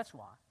practice. That's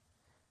why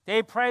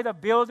they pray to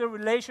build a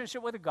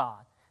relationship with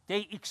God.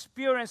 They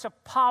experience the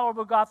power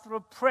of God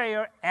through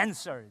prayer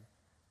answered.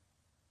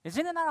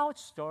 Isn't it our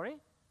story?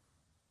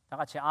 다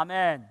같이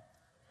아멘.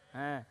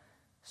 네.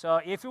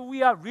 So if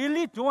we are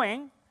really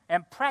doing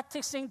and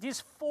practicing these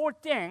 4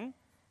 things,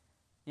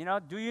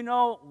 do you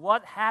know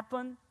what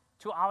happened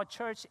to our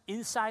church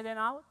inside and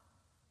out?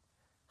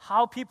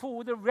 How people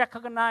would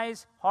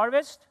recognize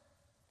harvest?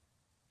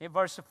 In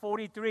verse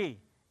 43,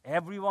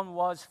 everyone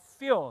was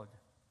filled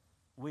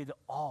with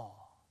awe.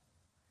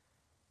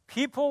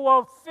 People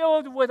were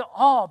filled with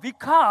awe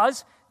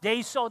because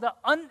they saw the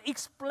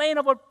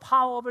unexplainable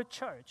power of a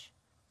church.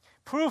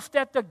 Proof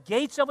that the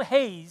gates of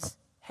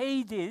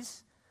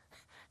Hades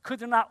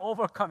could not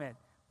overcome it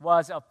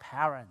was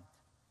apparent.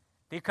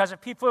 Because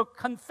people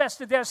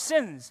confessed their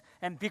sins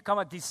and become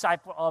a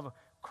disciple of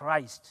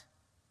Christ.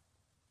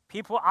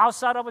 People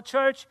outside of a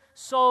church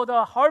saw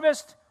the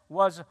harvest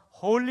was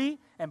holy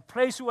and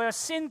place where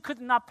sin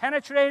could not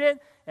penetrate it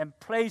and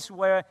place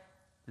where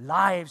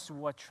lives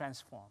were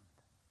transformed.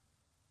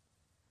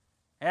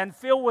 And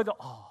filled with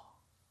awe.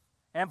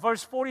 And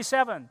verse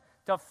 47,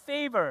 the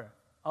favor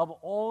of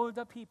all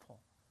the people.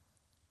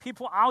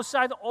 People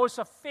outside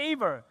also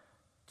favor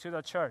to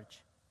the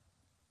church.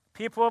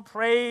 People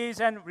praise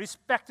and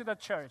respect the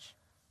church.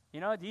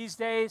 These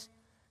days,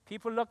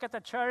 people look at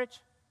the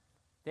church,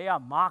 they are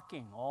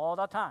mocking all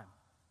the time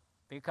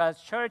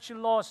because church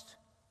lost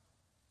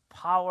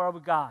power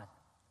of God.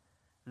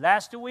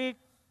 Last week,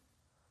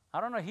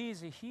 I don't know if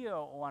he's here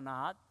or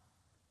not,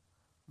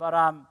 but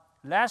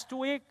last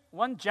week,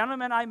 one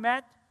gentleman I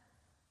met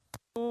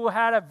who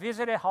had a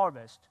visited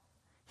harvest,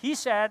 he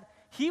said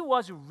he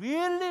was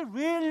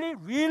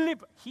really,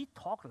 he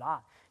talked a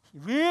lot,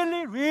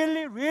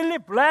 really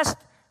blessed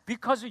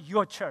because of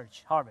your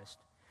church, Harvest.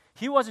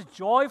 He was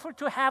joyful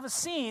to have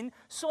seen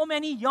so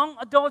many young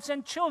adults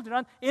and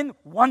children in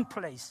one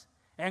place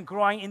and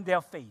growing in their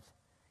faith.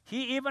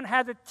 He even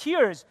had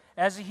tears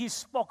as he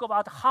spoke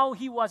about how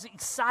he was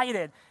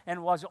excited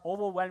and was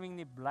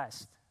overwhelmingly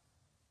blessed.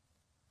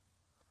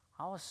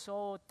 I was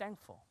so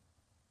thankful.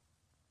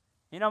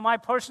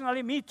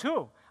 Personally, me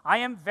too. I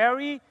am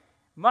very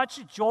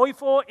much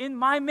joyful in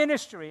my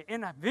ministry,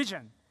 in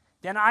vision.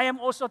 Then I am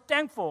also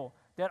thankful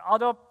that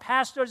other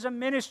pastors and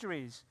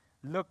ministries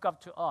look up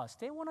to us.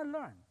 They want to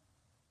learn.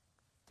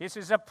 This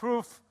is a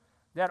proof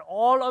that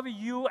all of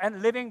you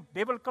and living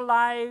biblical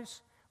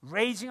lives,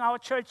 raising our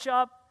church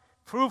up,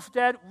 proof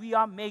that we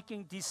are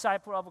making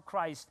disciples of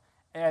Christ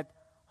at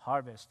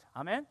Harvest.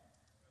 Amen?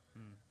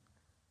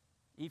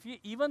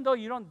 Even though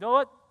you don't do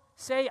it,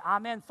 say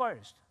amen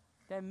first.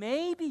 Then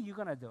maybe you're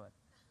going to do it.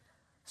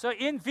 So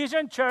in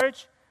Vision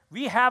Church,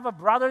 we have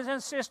brothers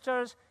and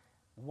sisters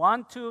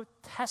want to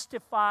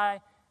testify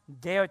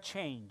their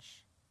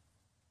change.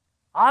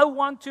 I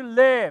want to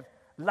live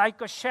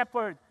like a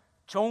shepherd,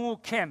 Jong-woo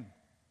Kim.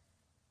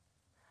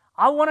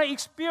 I want to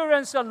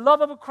experience the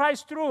love of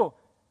Christ through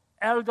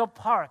Elder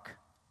Park.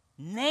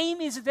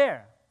 Name is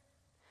there.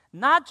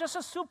 Not just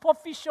a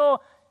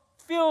superficial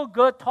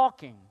feel-good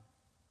talking.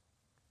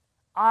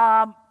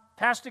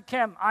 Pastor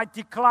Kim, I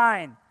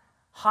decline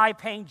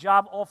high-paying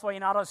job offer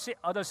in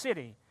other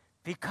city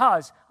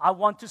because I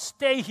want to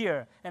stay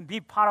here and be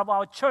part of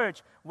our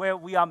church where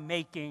we are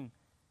making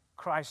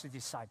Christ's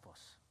disciples.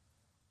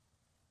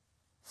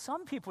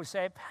 Some people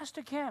say,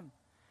 Pastor Kim,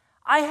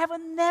 I have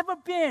never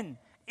been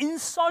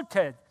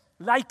insulted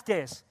like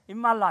this in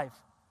my life,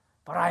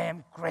 but I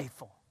am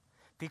grateful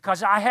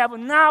because I have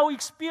now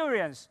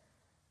experienced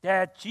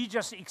that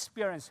Jesus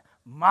experienced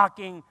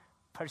mocking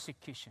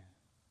persecution.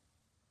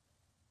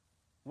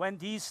 When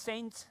these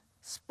saints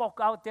spoke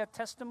out their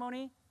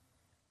testimony,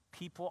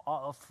 people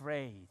are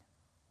afraid.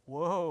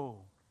 Whoa,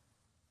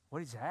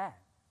 what is that?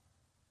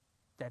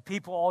 That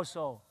people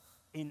also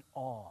in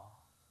awe.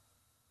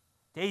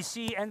 They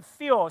see and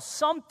feel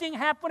something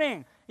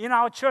happening in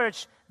our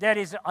church that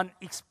is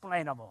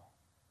unexplainable.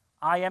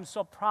 I am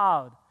so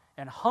proud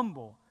and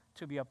humble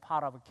to be a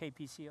part of a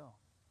KPCO.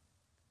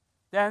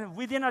 Then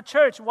within a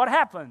church, what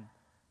happened?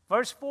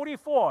 Verse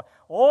 44,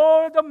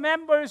 all the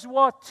members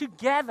were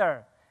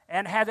together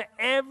and had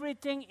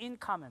everything in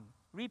common.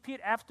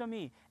 Repeat after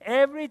me.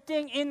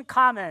 Everything in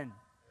common.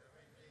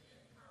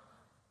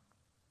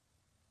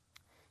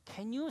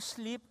 Can you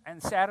sleep on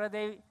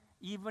Saturday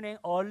evening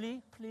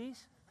early,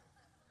 please?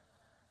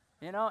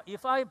 You know,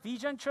 if I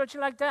vision church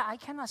like that, I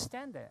cannot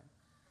stand that.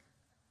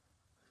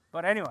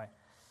 But anyway,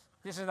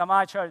 this is not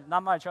my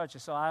church,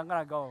 so I'm going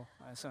to go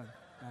soon.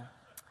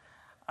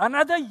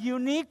 Another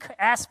unique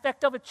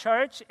aspect of a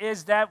church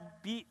is that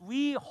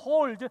we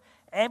hold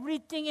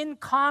everything in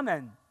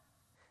common.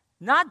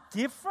 Not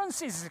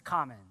differences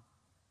common.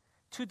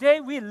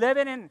 Today we live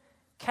in a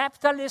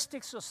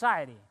capitalistic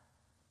society.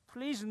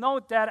 Please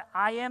note that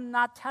I am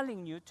not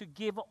telling you to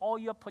give all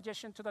your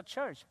possession to the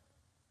church.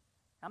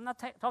 I'm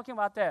not talking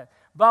about that.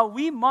 But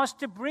we must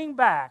bring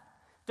back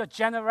the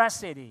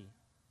generosity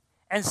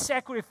and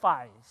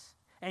sacrifice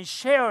and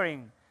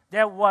sharing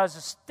that was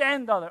a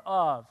standard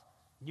of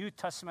New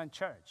Testament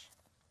church.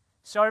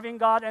 Serving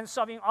God and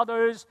serving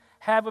others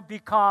have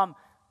become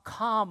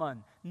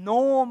common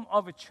norm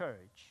of a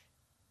church.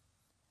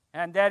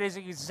 And that is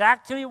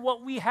exactly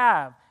what we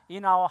have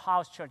in our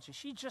house church.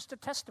 She just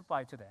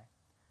testified today.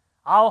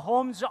 Our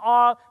homes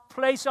are a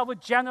place of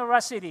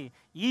generosity,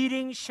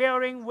 eating,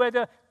 sharing with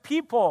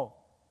people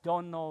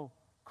don't know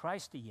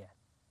Christ yet.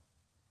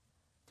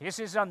 This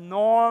is a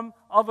norm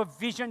of a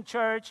vision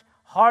church,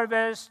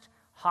 harvest,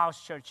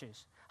 house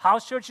churches.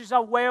 House churches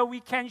are where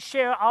we can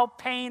share our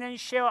pain and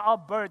share our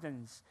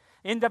burdens.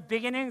 In the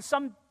beginning,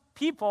 some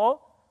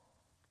people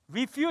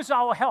refuse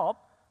our help,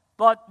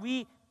 but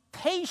we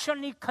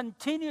patiently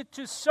continue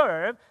to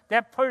serve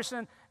that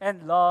person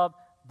and love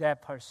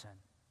that person.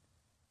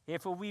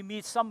 If we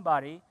meet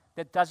somebody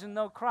that doesn't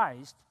know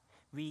Christ,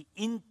 we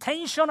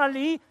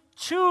intentionally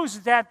choose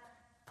that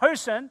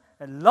person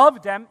and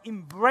love them,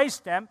 embrace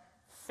them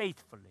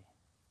faithfully.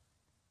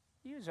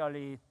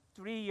 Usually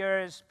 3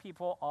 years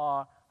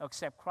people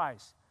accept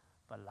Christ,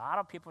 but a lot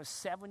of people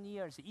 7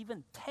 years,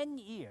 even 10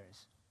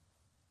 years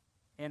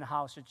in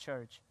house or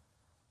church,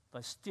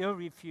 but still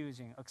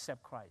refusing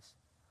accept Christ.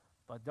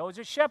 But those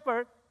who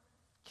shepherd,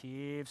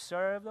 keep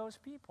serve those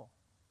people.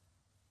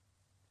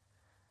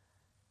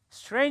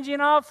 Strange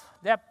enough,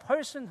 that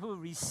person who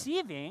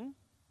receiving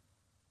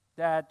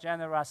that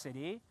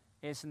generosity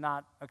is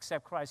not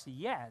accept Christ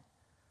yet,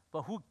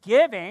 but who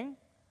giving,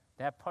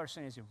 that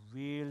person is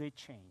really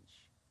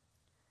changed.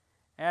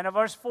 And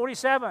verse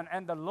 47,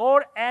 and the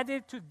Lord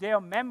added to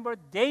their member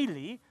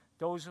daily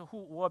those who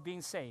were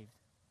being saved.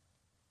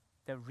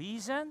 The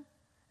reason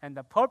and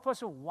the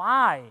purpose of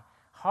why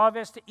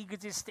Harvest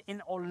exists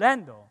in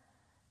Orlando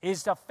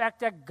is the fact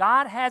that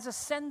God has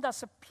sent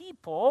us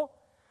people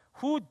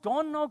who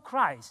don't know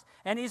Christ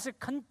and is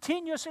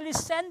continuously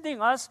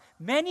sending us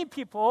many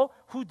people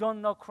who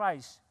don't know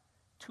Christ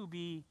to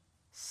be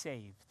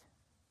saved.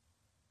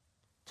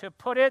 To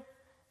put it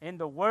in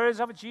the words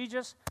of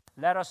Jesus,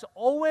 let us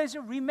always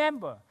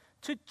remember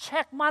to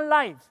check my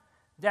life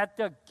that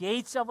the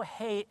gates of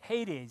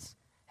Hades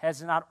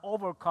has not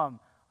overcome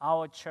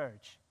our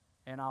church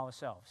and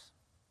ourselves.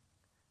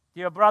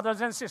 Dear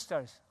brothers and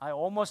sisters, I'm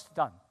almost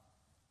done.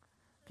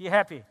 Be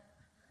happy.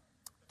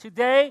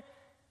 Today,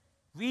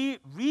 we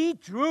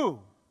redrew,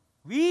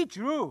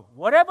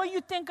 whatever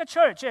you think a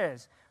church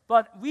is,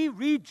 but we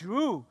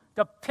redrew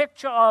the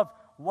picture of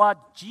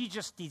what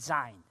Jesus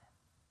designed.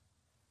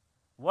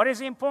 What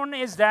is important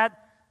is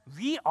that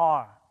we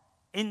are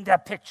in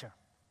that picture.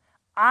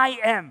 I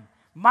am,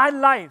 my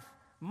life,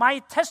 my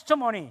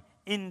testimony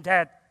in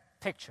that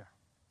picture.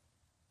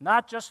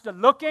 Not just the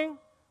looking,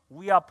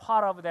 we are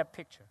part of that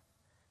picture.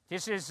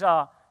 This is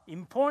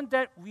important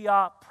that we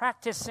are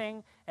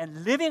practicing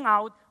and living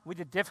out with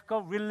a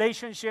difficult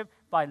relationship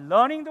by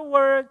learning the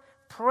word,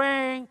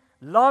 praying,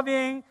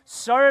 loving,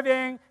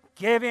 serving,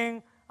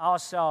 giving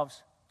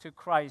ourselves to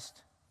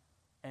Christ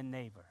and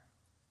neighbor.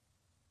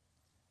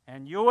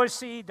 And you will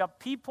see the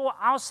people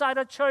outside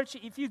the church.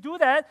 If you do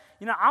that,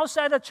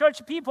 outside the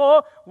church,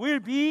 people will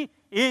be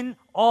in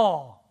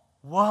awe.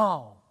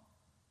 Wow,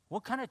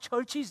 what kind of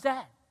church is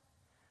that?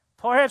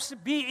 Perhaps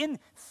be in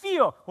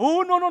fear.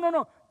 Oh,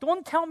 no.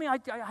 Don't tell me I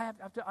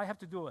have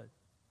to do it.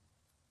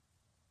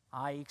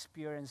 I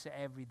experience it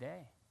every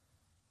day.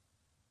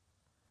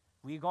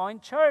 We go in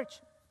church,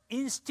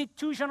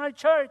 institutional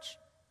church,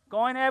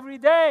 going every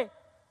day,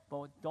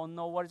 but don't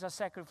know what the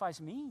sacrifice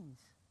means.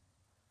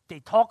 They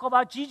talk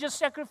about Jesus'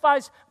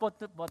 sacrifice, but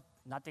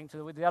nothing to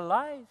do with their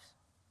lives.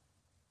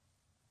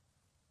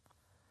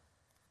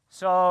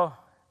 So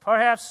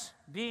perhaps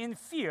be in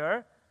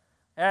fear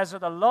as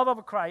the love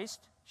of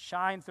Christ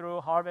shine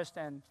through Harvest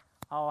and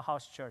our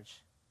house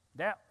church.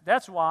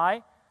 That's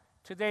why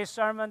today's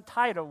sermon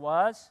title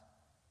was,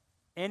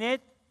 In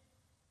It,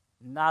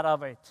 Not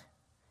of It.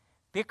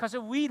 Because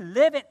we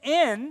live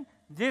in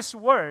this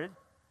word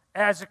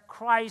as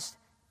Christ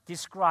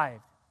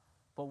described,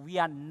 but we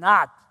are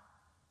not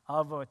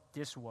of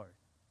this word.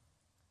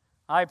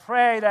 I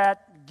pray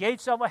that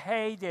gates of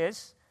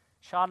Hades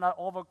shall not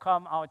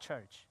overcome our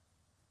church,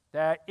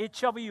 that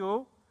each of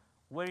you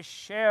will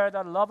share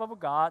the love of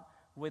God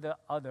with the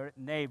other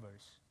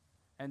neighbors,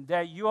 and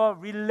that your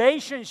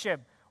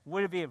relationship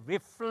will be a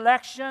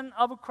reflection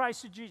of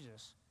Christ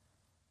Jesus.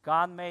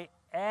 God may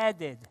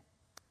add it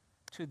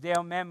to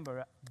their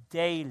member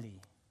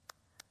daily,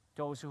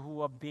 those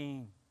who are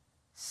being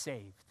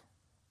saved.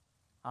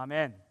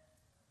 Amen.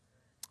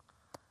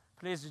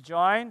 Please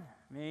join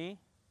me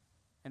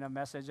in a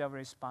message of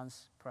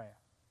response prayer.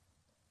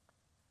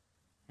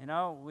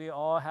 We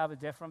all have a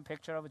different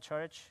picture of a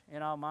church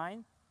in our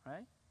mind,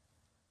 right?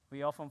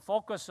 We often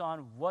focus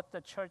on what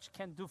the church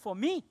can do for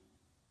me.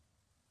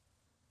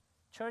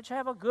 Church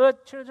have a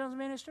good children's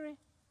ministry?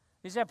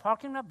 Is their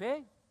parking lot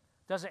big?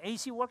 Does the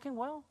AC working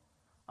well?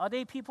 Are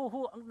they people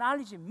who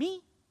acknowledge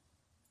me?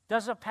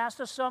 Does a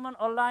pastor's sermon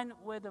align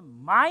with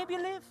my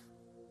belief?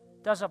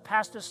 Does a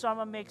pastor's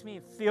sermon make me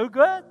feel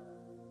good?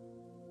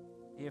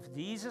 If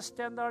these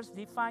standards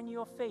define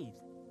your faith,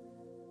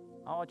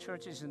 our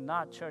church is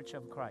not Church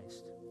of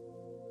Christ.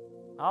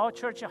 Our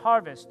church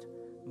Harvest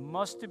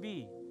must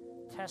be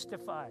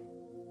testify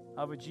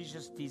of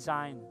Jesus'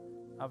 design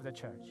of the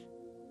church.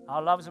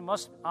 Our lives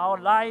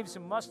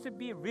must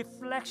be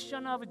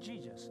reflection of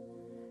Jesus,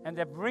 and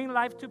that bring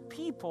life to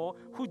people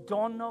who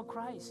don't know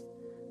Christ.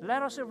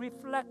 Let us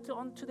reflect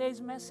on today's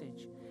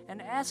message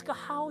and ask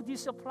how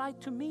this applies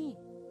to me,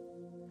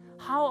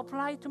 how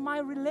apply to my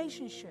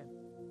relationship.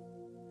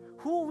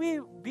 Who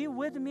will be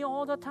with me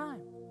all the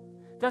time?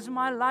 Does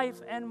my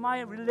life and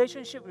my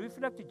relationship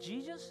reflect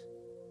Jesus?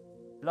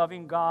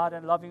 Loving God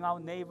and loving our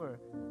neighbor.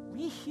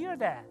 We hear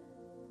that.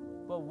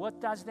 But what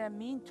does that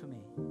mean to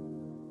me?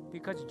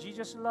 Because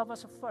Jesus loved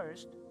us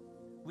first,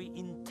 we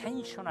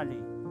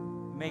intentionally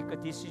make a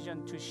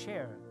decision to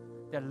share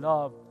that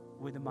love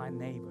with my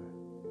neighbor.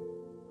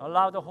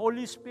 Allow the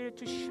Holy Spirit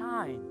to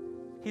shine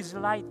His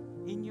light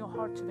in your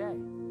heart today.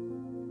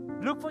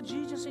 Look for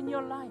Jesus in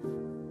your life,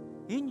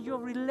 in your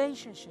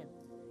relationship,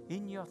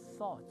 in your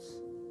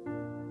thoughts.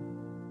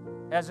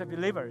 As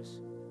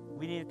believers,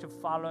 we need to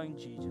follow in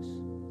Jesus,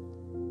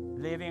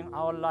 living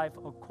our life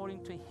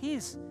according to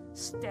His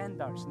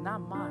standards, not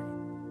mine.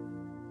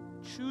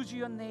 Choose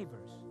your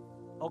neighbors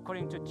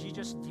according to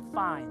Jesus'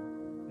 defined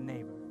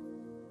neighbor.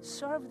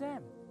 Serve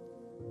them,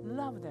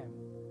 love them,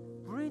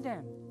 bring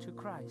them to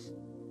Christ.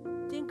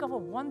 Think of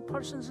one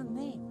person's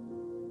name.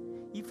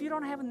 If you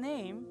don't have a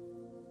name,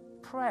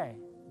 pray,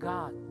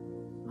 God,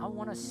 I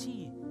want to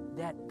see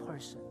that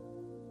person.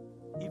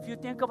 If you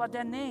think about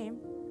that name,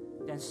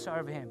 then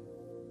serve Him,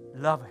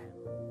 love Him.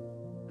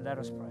 Let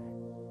us pray.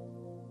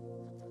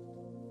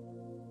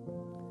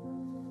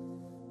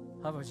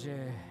 아버지,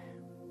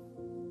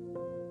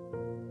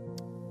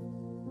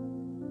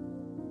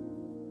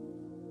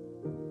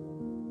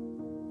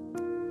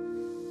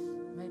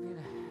 maybe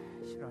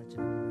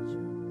싫어할지도 모르죠.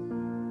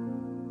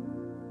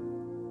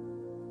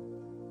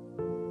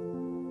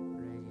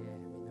 우리에게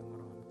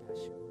믿음으로 함께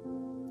하시고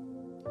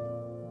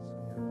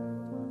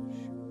성령을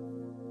도와주시고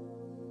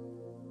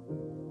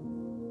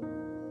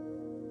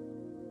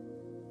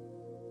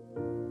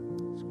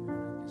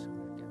성령님께서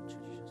우리를 깨우쳐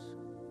주셔서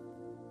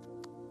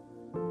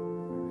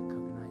우리를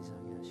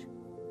recogniz하게 하시고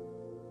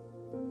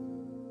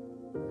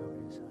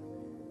우리의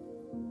삶에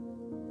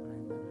하나님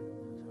나라를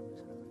믿는 삶을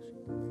살아갈 수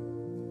있도록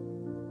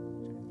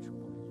주님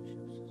축복해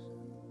주시옵소서.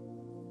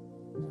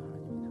 그래서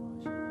하나님이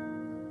도와주시고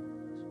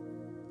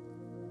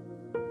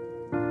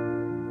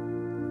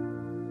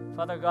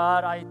Father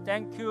God, I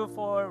thank you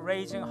for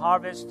raising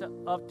Harvest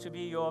up to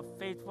be your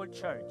faithful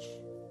church.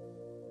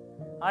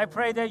 I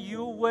pray that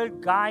you will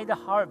guide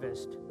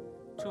Harvest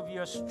to be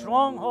a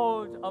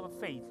stronghold of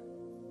faith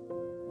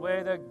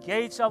where the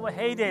gates of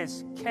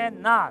Hades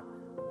cannot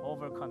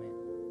overcome it.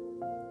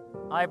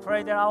 I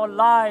pray that our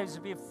lives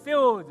be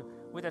filled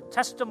with the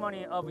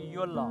testimony of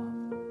your love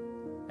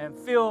and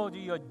filled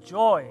with your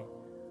joy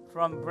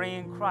from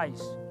bringing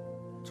Christ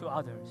to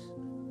others.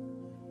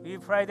 We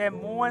pray that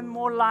more and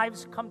more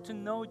lives come to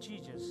know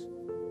Jesus,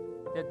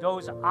 that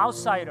those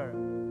outsider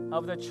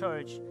of the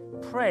church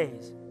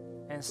praise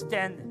and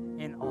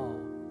stand in awe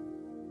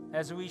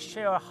as we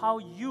share how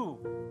you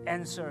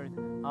answered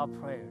our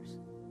prayers.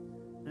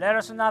 Let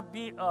us not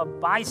be a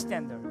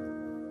bystander,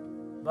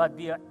 but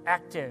be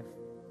active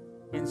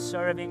in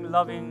serving,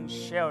 loving,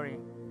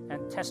 sharing,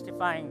 and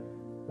testifying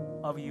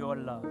of your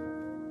love.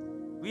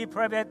 We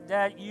pray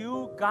that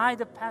you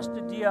guide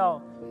Pastor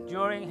DL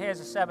during his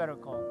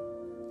sabbatical,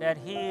 that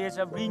he is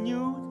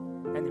renewed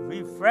and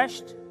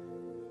refreshed,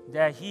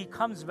 that he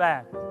comes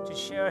back to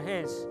share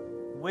his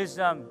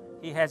wisdom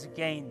he has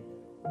gained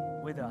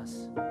with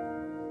us.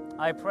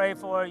 I pray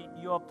for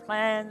your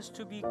plans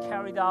to be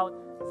carried out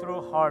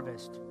through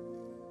harvest.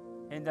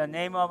 In the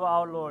name of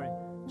our Lord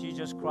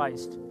Jesus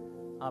Christ,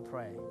 I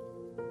pray.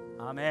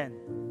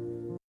 Amen.